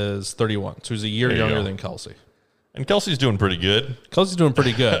Kelsey is 31, so he's a year younger than Kelsey. And Kelsey's doing pretty good. Kelsey's doing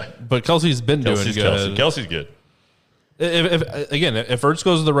pretty good, but Kelsey's been doing good. Kelsey's good. If Ertz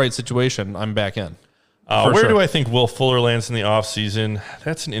goes to the right situation, I'm back in. Where do I think Will Fuller lands in the offseason?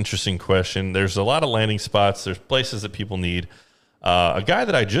 That's an interesting question. There's a lot of landing spots. There's places that people need. A guy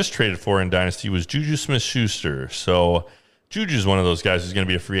that I just traded for in Dynasty was Juju Smith-Schuster. So Juju's one of those guys who's going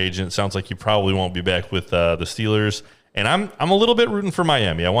to be a free agent. Sounds like he probably won't be back with the Steelers. And I'm a little bit rooting for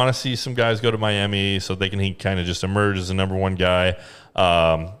Miami. I want to see some guys go to Miami so they can kind of just emerge as the number one guy.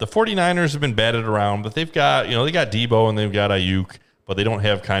 The 49ers have been batted around, but they've got, they got Debo and they've got Ayuk, but they don't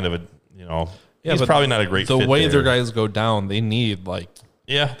have kind of he's probably not a great fit. The way their guys go down, they need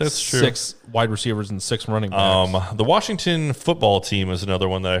that's true. 6 wide receivers and 6 running backs. The Washington football team is another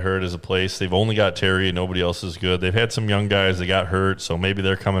one that I heard is a place. They've only got Terry and nobody else is good. They've had some young guys that got hurt, so maybe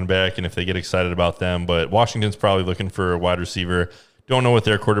they're coming back and if they get excited about them. But Washington's probably looking for a wide receiver. Don't know what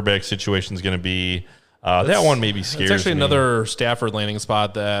their quarterback situation is going to be. That one maybe scares me. It's actually another Stafford landing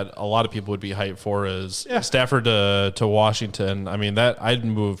spot that a lot of people would be hyped for is Stafford to Washington. I mean, that I'd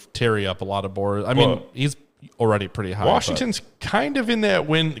move Terry up a lot of boards. I mean, he's already pretty high. Washington's kind of in that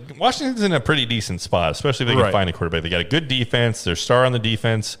Washington's in a pretty decent spot, especially if they can find a quarterback. They got a good defense. They're star on the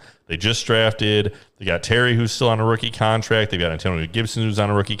defense. They just drafted. They got Terry, who's still on a rookie contract. They've got Antonio Gibson, who's on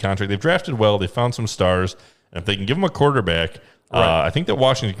a rookie contract. They've drafted well. They found some stars. And if they can give him a quarterback, I think that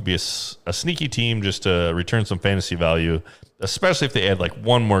Washington could be a sneaky team just to return some fantasy value, especially if they add like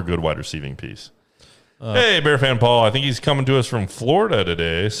one more good wide receiving piece. Hey, Bear fan Paul, I think he's coming to us from Florida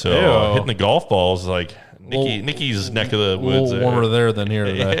today. So hitting the golf balls like Nikki's neck of the woods. A little warmer there than here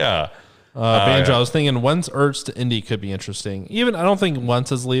today. Yeah. Banjo, I was thinking Wentz Ertz to Indy could be interesting. Even I don't think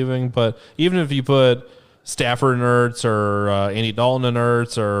Wentz is leaving, but even if you put Stafford and Ertz or Andy Dalton and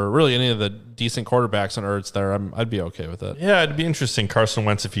Ertz or really any of the decent quarterbacks and Ertz there, I'd be okay with it. Yeah, it'd be interesting. Carson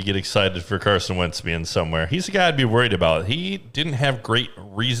Wentz, if you get excited for Carson Wentz being somewhere. He's a guy I'd be worried about. He didn't have great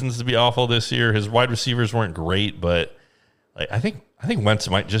reasons to be awful this year. His wide receivers weren't great, but I think Wentz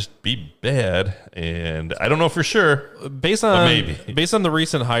might just be bad, and I don't know for sure. Based on the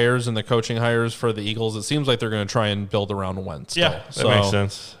recent hires and the coaching hires for the Eagles, it seems like they're going to try and build around Wentz. Yeah, that makes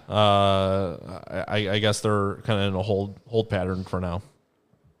sense. I guess they're kind of in a hold pattern for now.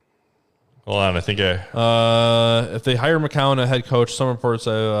 Hold on, I think if they hire McCown a head coach, some reports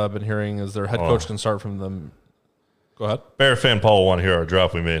I've been hearing is their head coach can start from them. Go ahead. Bear fan Paul will want to hear our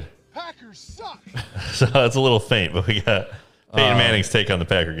drop we made. Packers suck. So it's a little faint, but we got Peyton Manning's take on the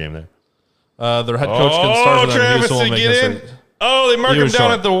Packer game there. Their head coach can start from them. Travis to get in. Oh, they mark him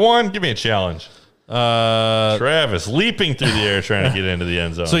down at the 1. Give me a challenge. Travis leaping through the air trying to get into the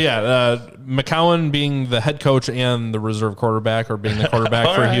end zone. So McCown being the head coach and the reserve quarterback, or being the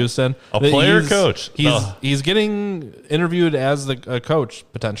quarterback for Houston, a player coach. He's getting interviewed as the coach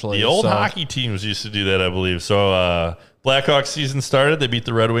potentially. The old hockey teams used to do that, I believe. So Blackhawks season started. They beat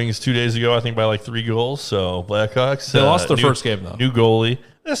the Red Wings 2 days ago, I think by like 3 goals. So Blackhawks. They lost their first game though. New goalie.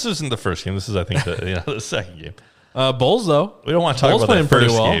 This isn't the first game. This is, I think, the second game. Bulls though. We don't want to talk about that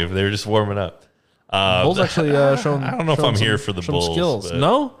first game. They were just warming up. Bulls actually showing. I don't know if I'm here for the Bulls. Skills.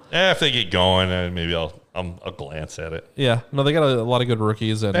 No. If they get going, maybe I'll glance at it. Yeah. No, they got a lot of good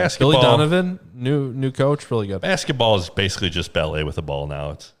rookies and Basketball. Billy Donovan, new coach, really good. Basketball is basically just ballet with a ball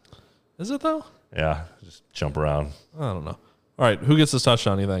now. Is it though? Yeah, just jump around. I don't know. All right, who gets this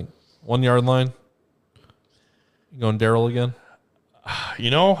touchdown? You think 1 yard line? You going Darryl again? I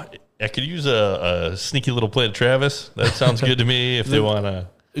could use a sneaky little play to Travis. That sounds good to me. If they want to.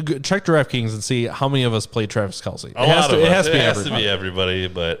 Check DraftKings and see how many of us played Travis Kelce. It has to be everybody,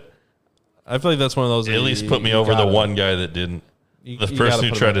 but I feel like that's one of those. At least put me over the one guy that didn't. The person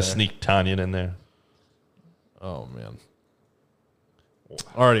who tried to sneak Tanyan in there. Oh man!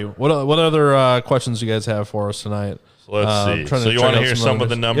 Alrighty, what other questions do you guys have for us tonight? So let's see. So you want to hear some of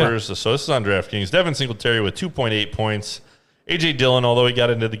the numbers? Yeah. So this is on DraftKings. Devin Singletary with 2.8 points. A.J. Dillon, although he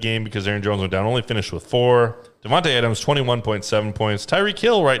got into the game because Aaron Jones went down, only finished with 4. Devontae Adams, 21.7 points. Tyreek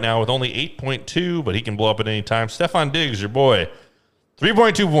Hill right now with only 8.2, but he can blow up at any time. Stephon Diggs, your boy,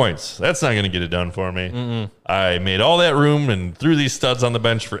 3.2 points. That's not going to get it done for me. I made all that room and threw these studs on the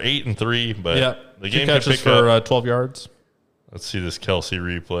bench for 8 and 3, but the game could pick for 12 yards. Let's see this Kelce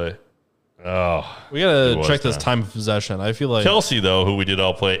replay. Oh, we got to check this time of possession. I feel like Kelce, though, who we did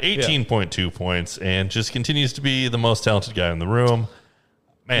all play, 18.2 points and just continues to be the most talented guy in the room.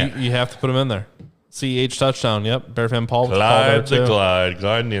 Man, you have to put him in there. CH touchdown. Yep. Bear fan Paul.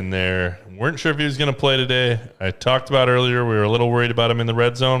 Gliding in there. Weren't sure if he was going to play today. I talked about earlier. We were a little worried about him in the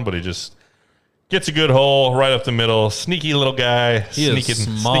red zone, but he just gets a good hole right up the middle. Sneaky little guy.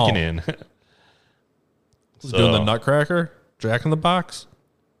 Sneaking in. Doing the nutcracker. Jack in the box.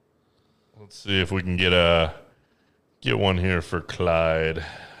 Let's see if we can get one here for Clyde.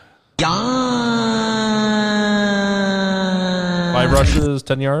 5 rushes,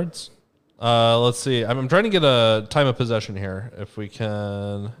 10 yards. Let's see. I'm trying to get a time of possession here, if we can.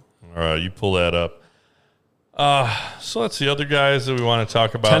 All right, you pull that up. So let's see other guys that we want to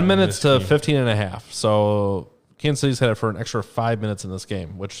talk about. 10 minutes to 15 and a half. So Kansas City's had it for an extra 5 minutes in this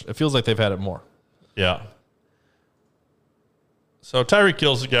game, which it feels like they've had it more. Yeah. So Tyreek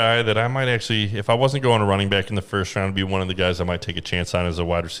Hill's a guy that I might actually, if I wasn't going to running back in the first round, be one of the guys I might take a chance on as a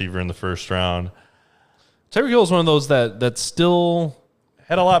wide receiver in the first round. Tyreek Hill is one of those that still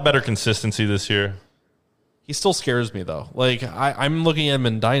had a lot better consistency this year. He still scares me though. Like I'm looking at him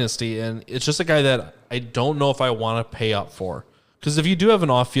in Dynasty, and it's just a guy that I don't know if I want to pay up for. Because if you do have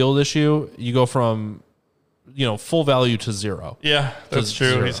an off-field issue, you go from full value to 0. Yeah, that's true.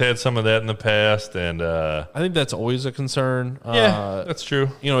 0. He's had some of that in the past, and I think that's always a concern. Yeah, that's true.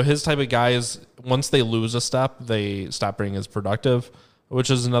 His type of guys, once they lose a step, they stop being as productive, which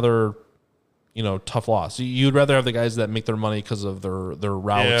is another tough loss. You'd rather have the guys that make their money because of their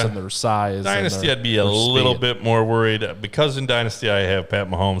routes and their size. Dynasty, I'd be a little bit more worried because in Dynasty I have Pat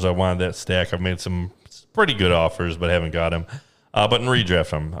Mahomes. I wanted that stack. I've made some pretty good offers, but haven't got him. But in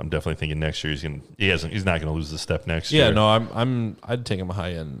redraft, I'm definitely thinking next year he's not going to lose the step next year. Yeah, no, I'd take him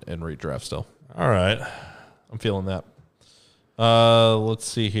high in redraft still. All right, I'm feeling that. Let's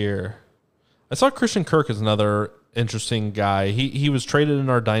see here. I saw Christian Kirk as another interesting guy. He was traded in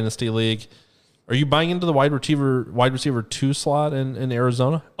our dynasty league. Are you buying into the wide receiver 2 slot in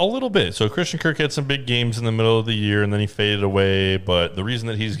Arizona? A little bit. So Christian Kirk had some big games in the middle of the year, and then he faded away. But the reason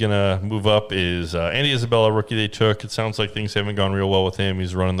that he's going to move up is Andy Isabella, rookie they took. It sounds like things haven't gone real well with him.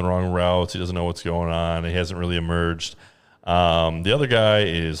 He's running the wrong routes. He doesn't know what's going on. He hasn't really emerged. The other guy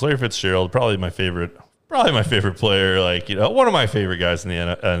is Larry Fitzgerald, probably my favorite player. Like, one of my favorite guys in the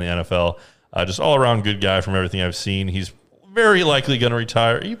NFL. Just all around good guy from everything I've seen. He's very likely going to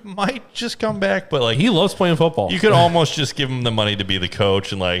retire. He might just come back, but like He loves playing football. you could almost just give him the money to be the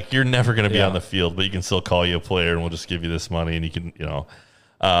coach, and like you're never going to be on the field, but you can still call you a player, and we'll just give you this money, and you can,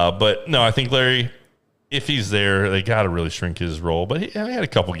 But no, I think Larry, if he's there, they got to really shrink his role. But he had a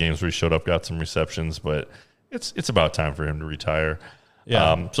couple games where he showed up, got some receptions, but it's about time for him to retire.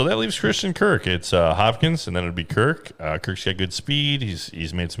 Yeah. So that leaves Christian Kirk. It's Hopkins, and then it'd be Kirk. Kirk's got good speed.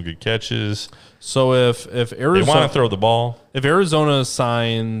 He's made some good catches. So if They Arizona want to throw the ball. if Arizona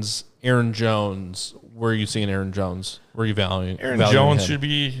signs Aaron Jones, where are you seeing Aaron Jones? Where are you valuing? Aaron valuing Jones him? should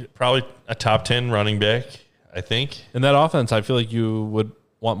be probably a top 10 running back, I think. In that offense, I feel like you would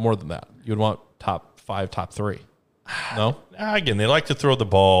want more than that. You would want top 5, top 3. No? Again, they like to throw the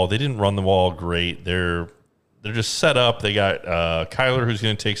ball. They didn't run the ball great. They're just set up. They got Kyler, who's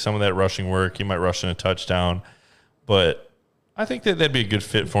going to take some of that rushing work. He might rush in a touchdown, but I think that'd be a good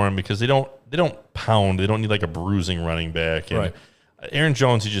fit for him because they don't pound. They don't need like a bruising running back. And Right. Aaron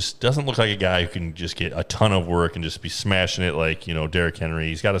Jones, he just doesn't look like a guy who can just get a ton of work and just be smashing it like Derrick Henry.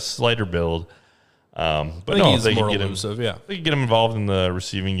 He's got a slighter build, but I think no, he's they more can get him. elusive, yeah. They can get him involved in the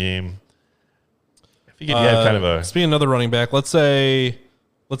receiving game. If he could have kind of a Speaking of another running back, let's say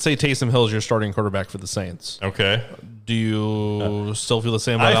Taysom Hill is your starting quarterback for the Saints. okay. Do you still feel the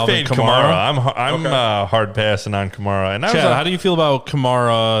same about I Alvin fade Kamara? Kamara. I'm hard passing on Kamara. And I Chad, was how do you feel about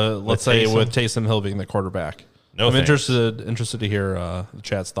Kamara, let's say, Taysom? with Taysom Hill being the quarterback? No I'm thanks. interested to hear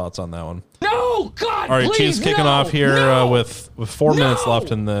Chad's thoughts on that one. No, God, All right, please, Chiefs kicking no, off here no. with 4 minutes No.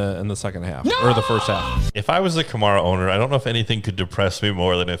 left in the second half or the first half. If I was a Kamara owner, I don't know if anything could depress me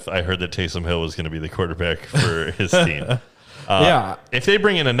more than if I heard that Taysom Hill was going to be the quarterback for his team. Yeah. If they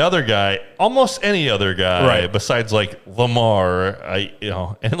bring in another guy, almost any other guy, Right. besides like Lamar,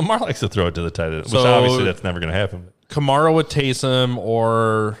 and Lamar likes to throw it to the tight end, which So- obviously that's never going to happen. Kamara with Taysom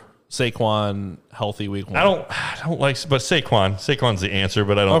or Saquon healthy week 1. I don't like, but Saquon's the answer,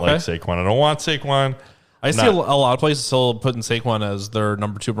 but I don't Okay. like Saquon. I don't want Saquon. I see a lot of places still putting Saquon as their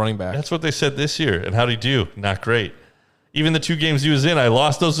number 2 running back. That's what they said this year. And how'd he do? Not great. Even the 2 games he was in, I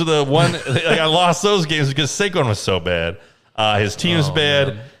lost those to the one. I lost those games because Saquon was so bad. His team's bad.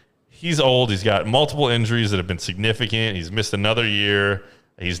 man. He's old. He's got multiple injuries that have been significant. He's missed another year.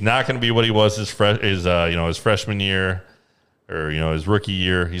 He's not going to be what he was his freshman year or his rookie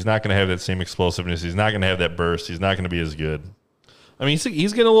year. He's not going to have that same explosiveness. He's not going to have that burst. He's not going to be as good. I mean,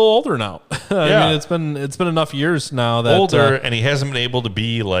 he's getting a little older now. Yeah. I mean, it's been enough years now that Older, and he hasn't been able to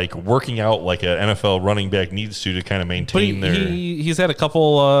be like working out like an NFL running back needs to kind of but maintain their. he's had a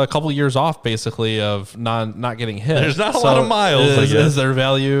couple years off basically of not getting hit. There's not a lot of miles, I guess. Is there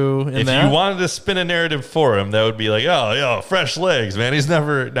value in If that? you wanted to spin a narrative for him, that would be like, fresh legs, man. He's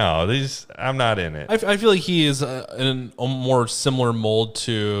never. No, I'm not in it. I feel like he is in a more similar mold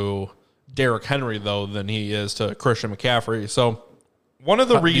to Derrick Henry though than he is to Christian McCaffrey. So One of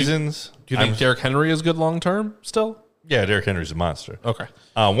the reasons. do you think Derrick Henry is good long term still? Yeah, Derrick Henry's a monster. Okay.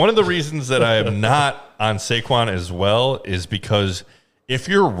 One of the reasons that I am not on Saquon as well is because if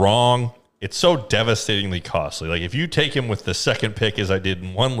you're wrong, it's so devastatingly costly. Like if you take him with the second pick, as I did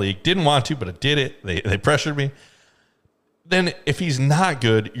in one league, didn't want to, but I did it. They pressured me. Then if he's not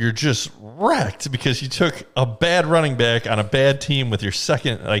good, you're just wrecked because you took a bad running back on a bad team with your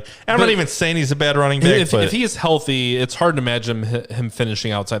second. Like, and I'm not even saying he's a bad running back, but If he is healthy, it's hard to imagine him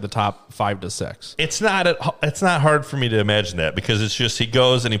finishing outside the top 5 to 6. it's not hard for me to imagine that because it's just he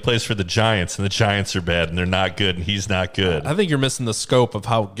goes and he plays for the Giants and the Giants are bad and they're not good and he's not good. I think you're missing the scope of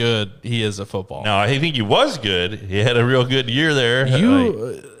how good he is at football. No, I think he was good. He had a real good year there.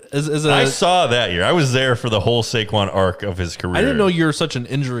 I I saw that year. I was there for the whole Saquon arc of his career. I didn't know you were such an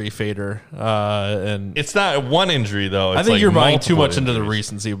injury fader, and It's not one injury though. It's I think like you're buying too multiple much into the injuries.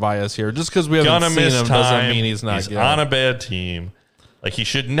 recency bias here. Just because we haven't Gonna seen miss him time. doesn't mean he's not He's good. on a bad team. Like he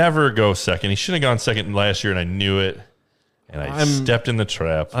should never go second. He should have gone second last year, and I knew it. And I stepped in the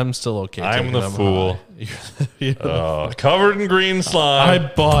trap. I'm still okay. I'm taking the him fool. high. Covered in green I slime.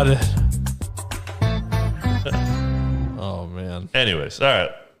 bought it. Oh man. Anyways, all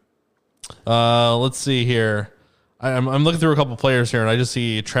right. Let's see here. I'm looking through a couple players here, and I just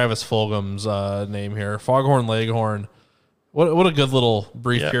see Travis Fulgham's name here. Foghorn Leghorn. What a good little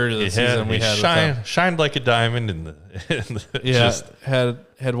brief period of the he season we had. Shined like a diamond and just had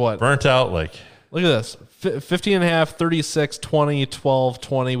what? Burnt out like. Look at this. 50 and a half, 36, 20, 12,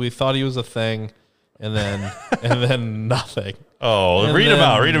 20. We thought he was a thing, and then nothing. Oh, And read then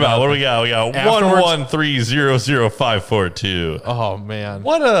about. What do we got? We got 113000542. Oh man.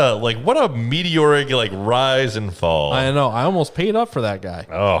 What a meteoric rise and fall. I know. I almost paid up for that guy.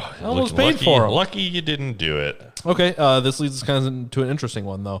 Oh, I almost paid for him. Lucky you didn't do it. Okay, this leads us kind of into an interesting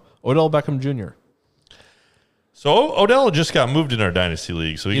one though. Odell Beckham Jr. So Odell just got moved in our dynasty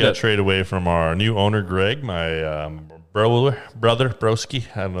league, so he got did. traded away from our new owner Greg, my brother broski.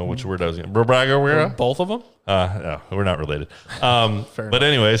 I don't know which word I was going. Brobragawera. Both of them? No, we're not related. But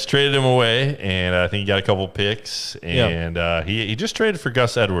anyways, traded him away, and I think he got a couple picks, and he just traded for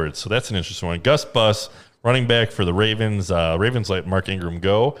Gus Edwards, so that's an interesting one. Gus Bus, running back for the Ravens. Ravens let Mark Ingram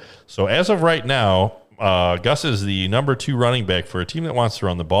go. So as of right now, Gus is the number 2 running back for a team that wants to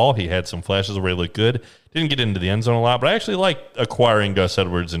run the ball. He had some flashes where he looked good. Didn't get into the end zone a lot, but I actually like acquiring Gus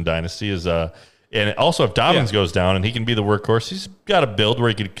Edwards in Dynasty. And also, if Dobbins goes down and he can be the workhorse, he's got a build where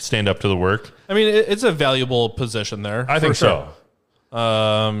he could stand up to the work. I mean, it's a valuable position there. I think so.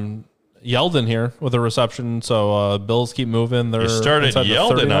 Yeldon here with a reception, so Bills keep moving. They're You started inside the 30,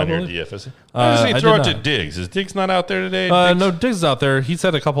 Yeldon I on your believe. DFS. Why doesn't I he throw did it to not. Diggs? Is Diggs not out there today? No, Diggs is out there. He's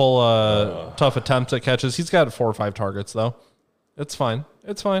had a couple tough attempts at catches. He's got 4 or 5 targets, though. It's fine.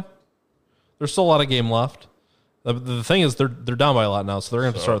 It's fine. There's still a lot of game left. The thing is, they're down by a lot now, so they're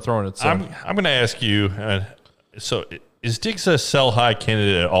going to have to start throwing it soon. I'm going to ask you, so is Diggs a sell high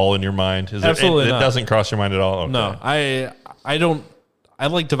candidate at all in your mind? Absolutely it not. doesn't cross your mind at all? Okay. No, I don't. I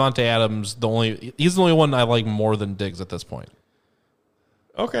like Devontae Adams. He's the only one I like more than Diggs at this point.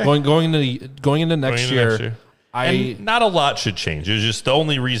 Okay. Going into next year. And not a lot should change. It's just the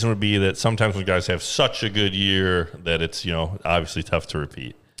only reason would be that sometimes when guys have such a good year that it's obviously tough to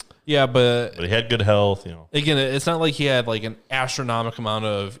repeat. Yeah, but he had good health. Again, it's not like he had like an astronomical amount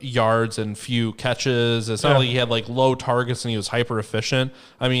of yards and few catches. It's not like he had like low targets and he was hyper efficient.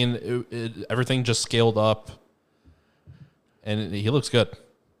 I mean, everything just scaled up, and he looks good.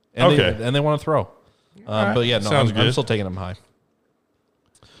 And they want to throw. But yeah, no, I'm still taking him high.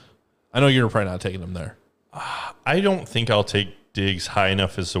 I know you're probably not taking him there. I don't think I'll take Diggs high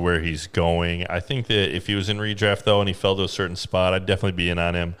enough as to where he's going. I think that if he was in redraft, though, and he fell to a certain spot, I'd definitely be in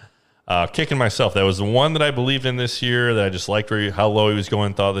on him. Kicking myself. That was the one that I believed in this year, that I just liked how low he was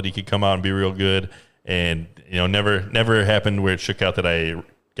going, thought that he could come out and be real good. And, never happened where it shook out that I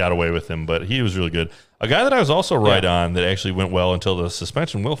got away with him, but he was really good. A guy that I was also right on that actually went well until the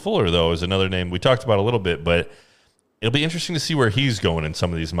suspension, Will Fuller, though, is another name we talked about a little bit, but it'll be interesting to see where he's going in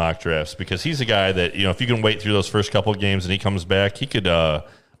some of these mock drafts, because he's a guy that, if you can wait through those first couple of games and he comes back, he could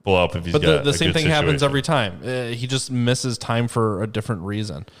blow up if he's got a good situation. But the same thing happens every time. He just misses time for a different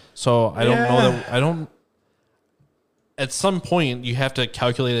reason. So I don't know that at some point you have to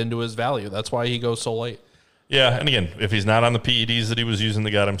calculate into his value. That's why he goes so late. Yeah, and again, if he's not on the PEDs that he was using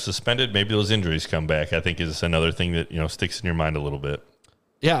that got him suspended, maybe those injuries come back. I think is another thing that sticks in your mind a little bit.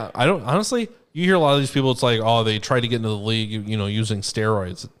 Yeah, I don't honestly. You hear a lot of these people. It's like, oh, they tried to get into the league, using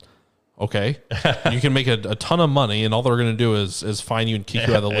steroids. Okay, you can make a ton of money, and all they're going to do is fine you and kick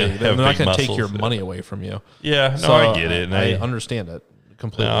you out of the league. They're not going to take your money away from you. Yeah, no, I get it. And I understand it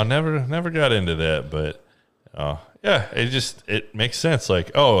completely. No, never got into that, but yeah, it makes sense.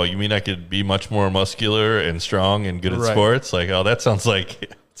 Like, oh, you mean I could be much more muscular and strong and good at sports? Like, oh, that sounds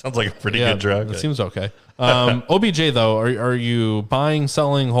like a pretty good drug. It seems okay. OBJ though, are you buying,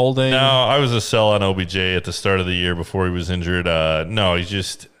 selling, holding? No, I was a sell on OBJ at the start of the year before he was injured. No, he's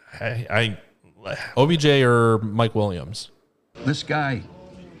just OBJ or Mike Williams. This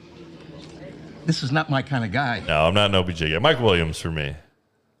is not my kind of guy. No, I'm not an OBJ guy. Mike Williams for me.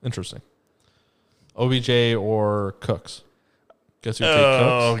 Interesting. OBJ or Cooks? Guess who take Cooks?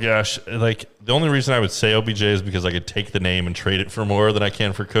 Oh gosh, like the only reason I would say OBJ is because I could take the name and trade it for more than I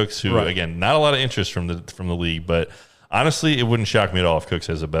can for Cooks, who again, not a lot of interest from the league, but honestly, it wouldn't shock me at all if Cooks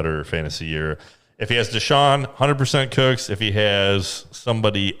has a better fantasy year. If he has Deshaun, 100% Cooks. If he has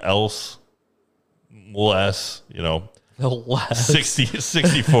somebody else, less,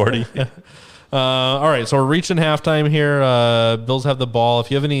 60-40. All right, so we're reaching halftime here. Bills have the ball. If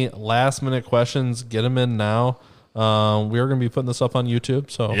you have any last-minute questions, get them in now. We are going to be putting this up on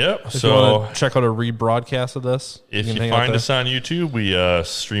YouTube. So if you want to check out a rebroadcast of this, if you find us on YouTube, we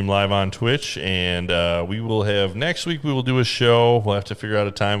stream live on Twitch, and we will have next week. We will do a show. We'll have to figure out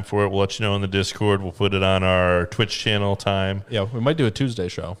a time for it. We'll let you know in the Discord. We'll put it on our Twitch channel time. Yeah, we might do a Tuesday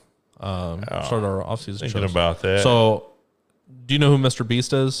show. Start our off-season show. Thinking about that. So, do you know who Mr.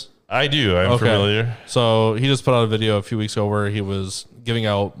 Beast is? I do. I'm familiar. So he just put out a video a few weeks ago where he was giving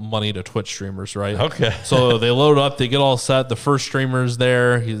out money to Twitch streamers, right? Okay. So they load up, they get all set. The first streamer's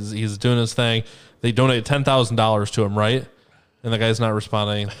there. He's doing his thing. They donate $10,000 to him, right? And the guy's not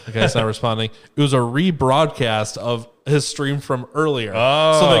responding. It was a rebroadcast of his stream from earlier.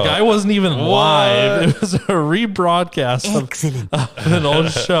 Oh. So the guy wasn't even live. It was a rebroadcast of an old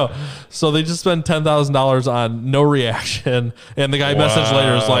show. So they just spent $10,000 on no reaction. And the guy messaged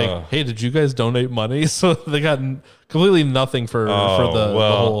later was like, hey, did you guys donate money? So they got completely nothing for the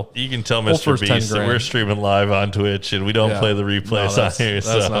whole. You can tell whole Mr. first Beast that 10 we're grand. streaming live on Twitch and we don't play the replays on here.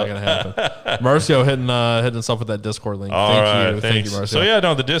 That's not going to happen. Marcio hitting us up with that Discord link. Thank you, Marcio. So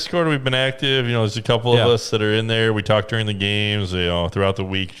the Discord, we've been active. There's a couple of us that are in there. We talk during the games, throughout the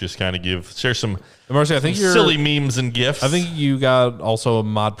week, just kind of share some Marcio, I think some silly memes and gifts. I think you got also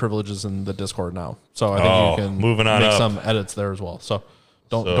mod privileges in the Discord now. So I think you can moving on make up. some edits there as well. So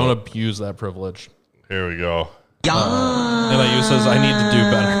don't abuse that privilege. Here we go. NIU says I need to do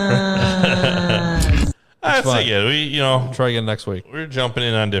better. That's it. We Try again next week. we're jumping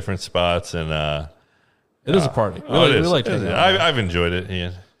in on different spots and It is a party. We it is. like It is. to. I've enjoyed it.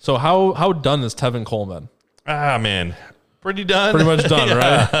 Yeah. So how done is Tevin Coleman? Man, pretty done. Pretty much done,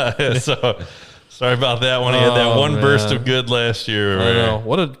 right? So sorry about that one. He had that one man. burst of good last year. I where- know.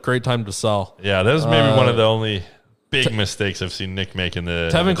 What a great time to sell. Yeah, that was maybe one of the only big mistakes I've seen Nick make in the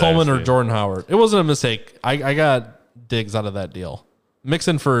Tevin the Coleman or dynasty. Jordan Howard. It wasn't a mistake. I got Diggs out of that deal.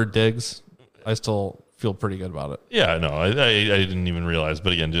 Mixing for Diggs, I still feel pretty good about it. Yeah, no, I didn't even realize.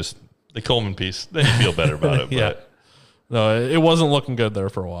 But again, just the Coleman piece, then you feel better about it. Yeah. But No, it wasn't looking good there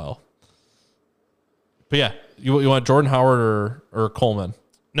for a while. But yeah, you want Jordan Howard or Coleman?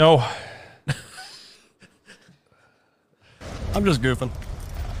 no, I'm just goofing.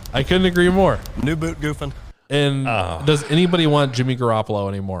 I couldn't agree more. New boot goofing. And does anybody want Jimmy Garoppolo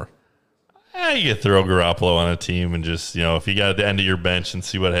anymore? you could throw Garoppolo on a team and just, if you got at the end of your bench and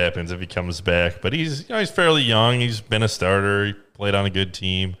see what happens if he comes back. But he's fairly young. He's been a starter. He played on a good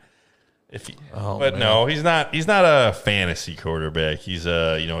team. No, he's not. He's not a fantasy quarterback. He's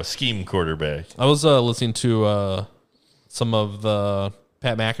a scheme quarterback. I was listening to some of the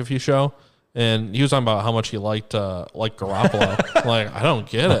Pat McAfee show, and he was talking about how much he liked Garoppolo. Like, I don't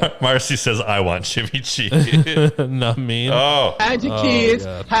get it. Marcy says, "I want Jimmy G." Not mean. Oh, Had your kids,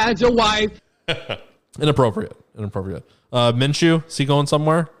 God. had your wife. Inappropriate. Minshew, is he going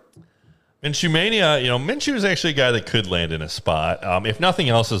somewhere? Minshew Mania. Minshew is actually a guy that could land in a spot. If nothing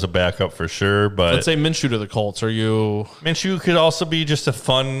else, as a backup for sure. But Let's say Minshew to the Colts. Are you Minshew could also be just a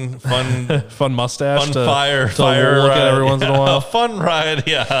fun fun mustache? Fun to fire look ride. at every once in a A while. fun ride,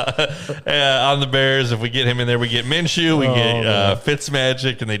 on the Bears. If we get him in there, we get Minshew, we get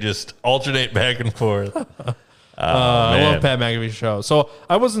Fitzmagic, and they just alternate back and forth. I love Pat McAfee's show. So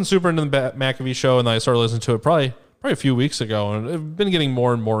I wasn't super into the Pat McAfee show, and then I started listening to it probably a few weeks ago, and I've been getting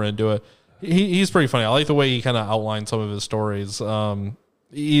more and more into it. He's pretty funny. I like the way he kind of outlines some of his stories.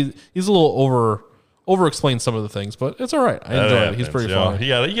 He's a little over explains some of the things, but it's all right. I enjoy it. He's pretty funny.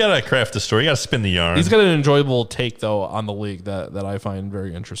 You gotta craft the story. You gotta spin the yarn. He's got an enjoyable take though on the league that I find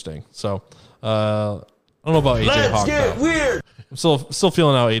very interesting. So I don't know about AJ Hawk. Let's get weird. I'm still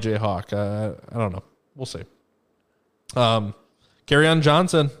feeling out AJ Hawk. I don't know. We'll see. Kerryon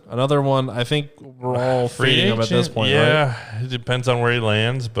Johnson, another one. I think we're all fading him at this point, right? It depends on where he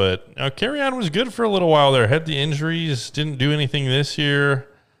lands, but Kerryon was good for a little while there. Had the injuries, didn't do anything this year.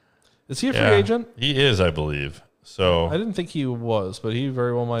 Is he a free agent? He is, I believe. So I didn't think he was, but he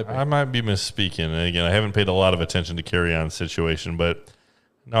very well might be. I might be misspeaking. And again, I haven't paid a lot of attention to Kerryon's situation, but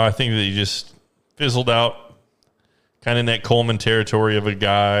no, I think that he just fizzled out, kind of in that Coleman territory of a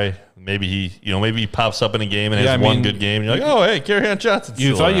guy. Maybe he pops up in a game and has one good game. And you're like, oh, hey, Kerryon Johnson.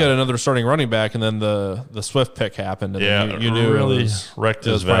 You thought you had another starting running back, and then the Swift pick happened, and then you knew really it was, wrecked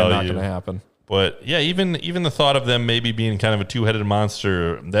it was his probably value. not going to happen. But yeah, even the thought of them maybe being kind of a two-headed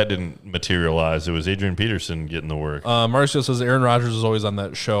monster, that didn't materialize. It was Adrian Peterson getting the work. Marcio says Aaron Rodgers is always on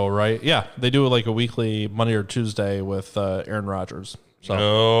that show, right? Yeah, they do like a weekly Monday or Tuesday with Aaron Rodgers.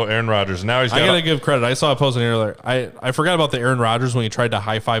 So Aaron Rodgers. Now he's got I gotta give credit. I saw a post in here earlier. I forgot about the Aaron Rodgers when he tried to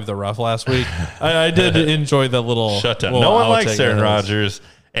high five the ref last week. I did enjoy that little shutdown. little No one outtake likes Aaron there. Rodgers.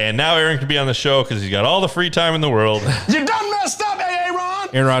 And now Aaron can be on the show because he's got all the free time in the world. You done messed up, Aaron.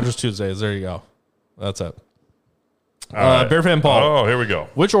 Aaron Rodgers Tuesdays. There you go. That's it. right. Bear fan Paul. Oh, here we go.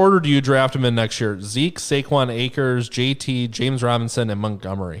 Which order do you draft him in next year? Zeke, Saquon, Akers, JT, James Robinson, and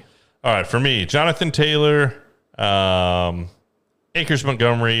Montgomery. All right, for me, Jonathan Taylor, Akers,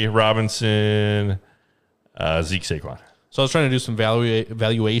 Montgomery, Robinson, Zeke, Saquon. So I was trying to do some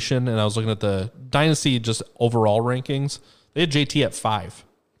valuation, and I was looking at the Dynasty just overall rankings. They had JT at 5.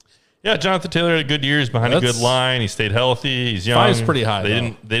 Yeah, Jonathan Taylor had good years behind a good line. He stayed healthy. He's young. 5's pretty high.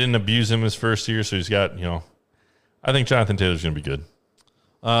 They didn't abuse him his first year, so he's got, I think Jonathan Taylor's going to be good.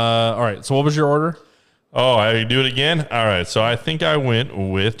 All right. So what was your order? Oh, I do it again? All right. So I think I went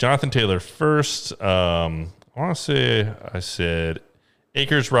with Jonathan Taylor first. I want to say I said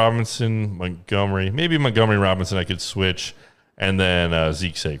Akers, Robinson, Montgomery. Maybe Montgomery, Robinson I could switch. And then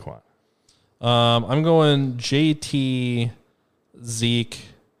Zeke, Saquon. I'm going JT, Zeke,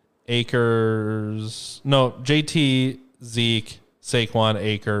 Akers. No, JT, Zeke, Saquon,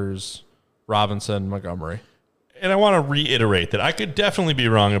 Akers, Robinson, Montgomery. And I want to reiterate that I could definitely be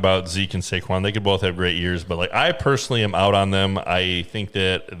wrong about Zeke and Saquon. They could both have great years, but I personally am out on them. I think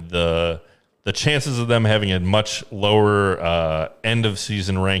that the chances of them having a much lower end of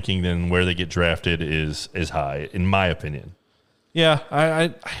season ranking than where they get drafted is high, in my opinion. Yeah,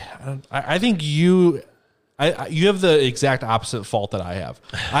 I think you have the exact opposite fault that I have.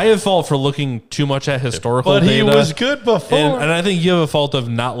 I have fault for looking too much at historical data. But he was good before. And I think you have a fault of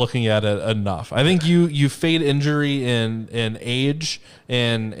not looking at it enough. I think you fade injury in age,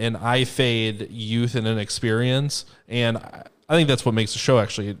 and I fade youth and inexperience. And I think that's what makes the show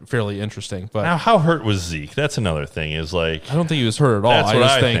actually fairly interesting. But now, how hurt was Zeke? That's another thing. I don't think he was hurt at all. That's what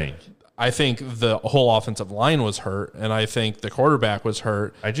I think. I think the whole offensive line was hurt, and I think the quarterback was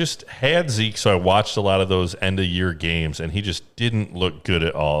hurt. I just had Zeke, so I watched a lot of those end-of-year games, and he just didn't look good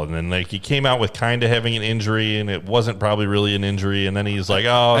at all. And then he came out with kind of having an injury, and it wasn't probably really an injury. And then he's like,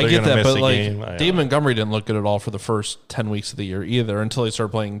 "Oh, they're going to miss the game." Dave Montgomery didn't look good at all for the first 10 weeks of the year either, until he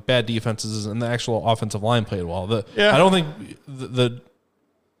started playing bad defenses, and the actual offensive line played well. I don't think the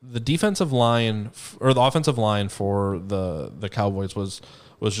defensive line or the offensive line for the Cowboys was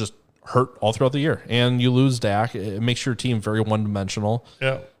just hurt all throughout the year, and you lose Dak. It makes your team very one-dimensional.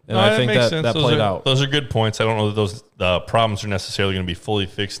 Yeah, and I think that played out. Those are good points. I don't know that those problems are necessarily going to be fully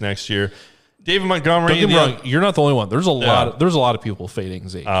fixed next year. David Montgomery. Don't get me wrong, you're not the only one. There's a lot of people fading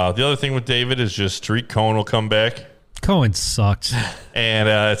Zeke. The other thing with David is just Tariq Cohen will come back. Cohen sucks. And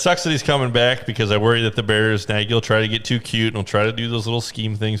it sucks that he's coming back, because I worry that the Bears, Nagy will try to get too cute and will try to do those little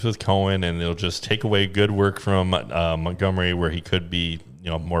scheme things with Cohen, and it'll just take away good work from Montgomery, where he could be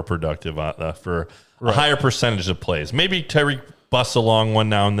more productive for a higher percentage of plays. Maybe Tyreek busts a long one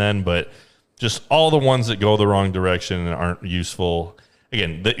now and then, but just all the ones that go the wrong direction and aren't useful.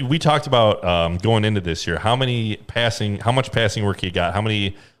 Again, we talked about going into this year, how much passing work he got, how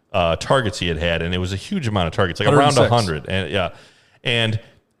many targets he had, and it was a huge amount of targets, like around 100. And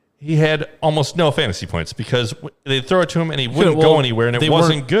he had almost no fantasy points because they'd throw it to him and he wouldn't go anywhere, and it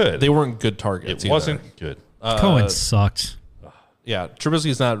wasn't good. They weren't good targets. It wasn't good. Cohen sucked. Yeah,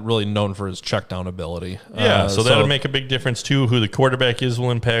 Trubisky's not really known for his check down ability. So that'll make a big difference too. Who the quarterback is will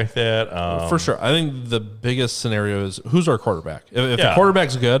impact that. For sure. I think the biggest scenario is who's our quarterback. If the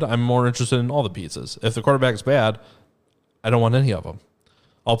quarterback's good, I'm more interested in all the pieces. If the quarterback's bad, I don't want any of them.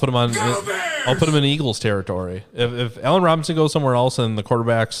 I'll put him in Eagles territory. If Allen Robinson goes somewhere else and the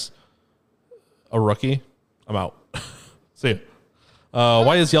quarterback's a rookie, I'm out. See ya.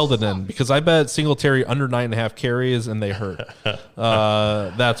 Why is Yeldon in? Because I bet Singletary under 9.5 carries and they hurt.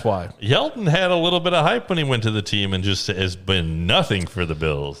 That's why. Yeldon had a little bit of hype when he went to the team and just has been nothing for the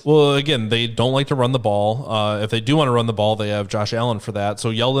Bills. Well, again, they don't like to run the ball. If they do want to run the ball, they have Josh Allen for that. So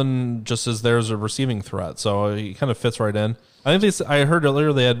Yeldon just is there as a receiving threat. So he kind of fits right in. I think I heard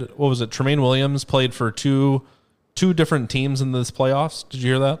earlier they had, what was it? Tremaine Williams played for two different teams in this playoffs. Did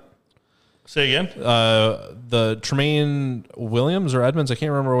you hear that? Say again? The Tremaine Williams or Edmonds, I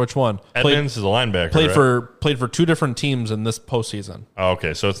can't remember which one. Edmonds is a linebacker. Played for two different teams in this postseason. Oh,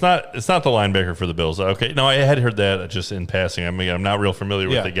 okay, so it's not the linebacker for the Bills. Okay, no, I had heard that just in passing. I mean, I'm not real familiar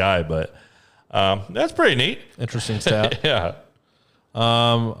with the guy, but that's pretty neat. Interesting stat. Yeah.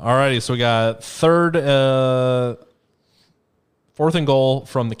 Alrighty, so we got fourth and goal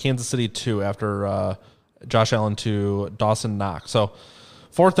from the Kansas City 2 after Josh Allen to Dawson Knox. So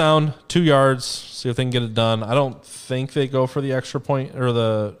 4th down, 2 yards, see if they can get it done. I don't think they go for the extra point or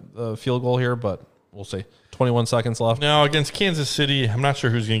the field goal here, but we'll see. 21 seconds left. Now, against Kansas City, I'm not sure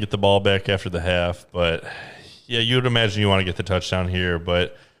who's going to get the ball back after the half, but yeah, you would imagine you want to get the touchdown here,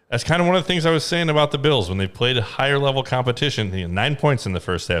 but that's kind of one of the things I was saying about the Bills when they played a higher level competition. 9 points in the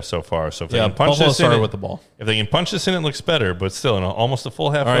first half so far. So if they can punch this in, with the ball. If they can punch this in, it looks better. But still, almost a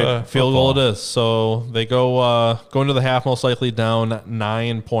full half. All right, field goal it is. So they go into the half most likely down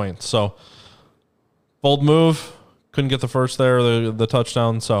 9 points. So bold move, couldn't get the first there, the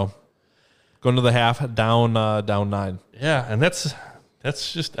touchdown. So going to the half down 9. Yeah, and that's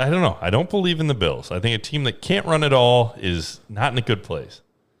just, I don't know. I don't believe in the Bills. I think a team that can't run at all is not in a good place.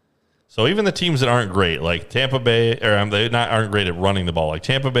 So even the teams that aren't great, like Tampa Bay, or they aren't great at running the ball, like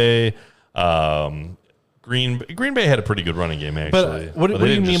Tampa Bay, Green Bay had a pretty good running game actually. But what do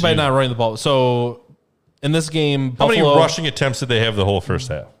you mean by not running the ball? So in this game, how Buffalo, many rushing attempts did they have the whole first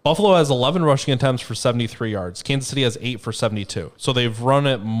half? Buffalo has 11 rushing attempts for 73 yards. Kansas City has 8 for 72. So they've run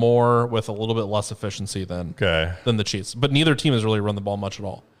it more with a little bit less efficiency than the Chiefs. But neither team has really run the ball much at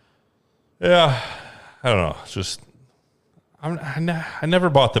all. Yeah, I don't know. It's just I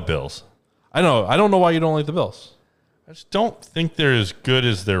never bought the Bills. I know. I don't know why you don't like the Bills. I just don't think they're as good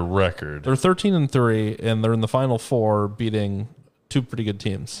as their record. They're 13-3, and they're in the Final Four, beating two pretty good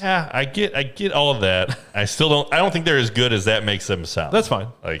teams. Yeah, I get all of that. I don't think they're as good as that makes them sound. That's fine.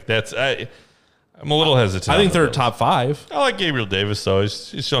 Like I'm a little hesitant. I think they're top 5. I like Gabriel Davis though.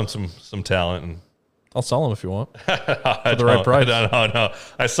 He's shown some talent, and I'll sell him if you want for the right price. No.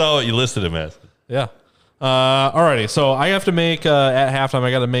 I saw what you listed him as. Yeah. Alrighty. So I have to make at halftime.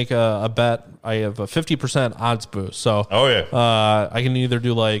 I got to make a bet. I have a 50% odds boost. So I can either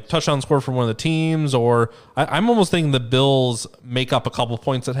do like touchdown score from one of the teams, or I'm almost thinking the Bills make up a couple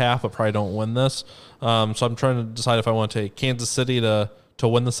points at half, but probably don't win this. So I'm trying to decide if I want to take Kansas City to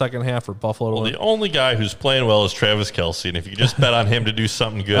win the second half or Buffalo to win. The only guy who's playing well is Travis Kelce, and if you just bet on him to do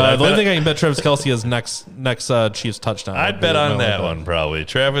something good, the only thing I can bet Travis Kelce is next Chiefs touchdown. I'd bet on that one probably.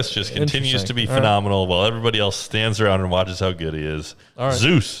 Travis just continues to be phenomenal while everybody else stands around and watches how good he is. All right.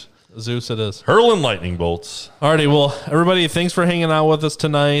 Zeus it is. Hurling lightning bolts. Alrighty, well, everybody, thanks for hanging out with us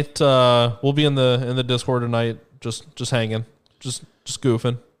tonight. We'll be in the Discord tonight, just hanging, just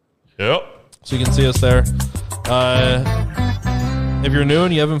goofing. Yep. So you can see us there. If you're new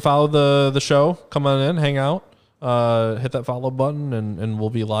and you haven't followed the show, come on in, hang out, hit that follow button, and we'll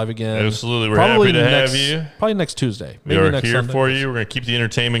be live again. Absolutely, we're happy to have you. Probably next Tuesday. We Maybe are next here Sunday. for you. We're going to keep the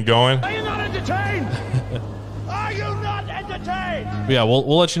entertainment going. Are you not entertained? Are you not entertained? But yeah,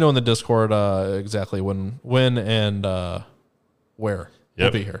 we'll let you know in the Discord exactly when and where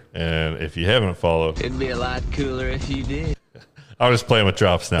we'll be here. And if you haven't followed, it'd be a lot cooler if you did. I'm just playing with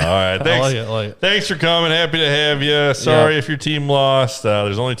drops now. All right. Thanks. I like it. Thanks for coming. Happy to have you. Sorry if your team lost.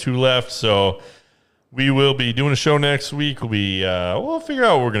 There's only 2 left, so we will be doing a show next week. We'll figure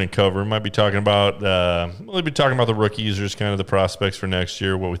out what we're going to cover. Might be talking about the rookies, or just kind of the prospects for next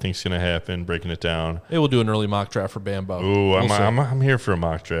year, what we think is going to happen, breaking it down. Hey, we'll do an early mock draft for Bambo. Ooh, I'm here for a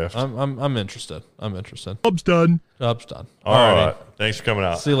mock draft. I'm interested. Job's done. Job's done. All right. Thanks for coming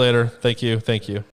out. See you later. Thank you.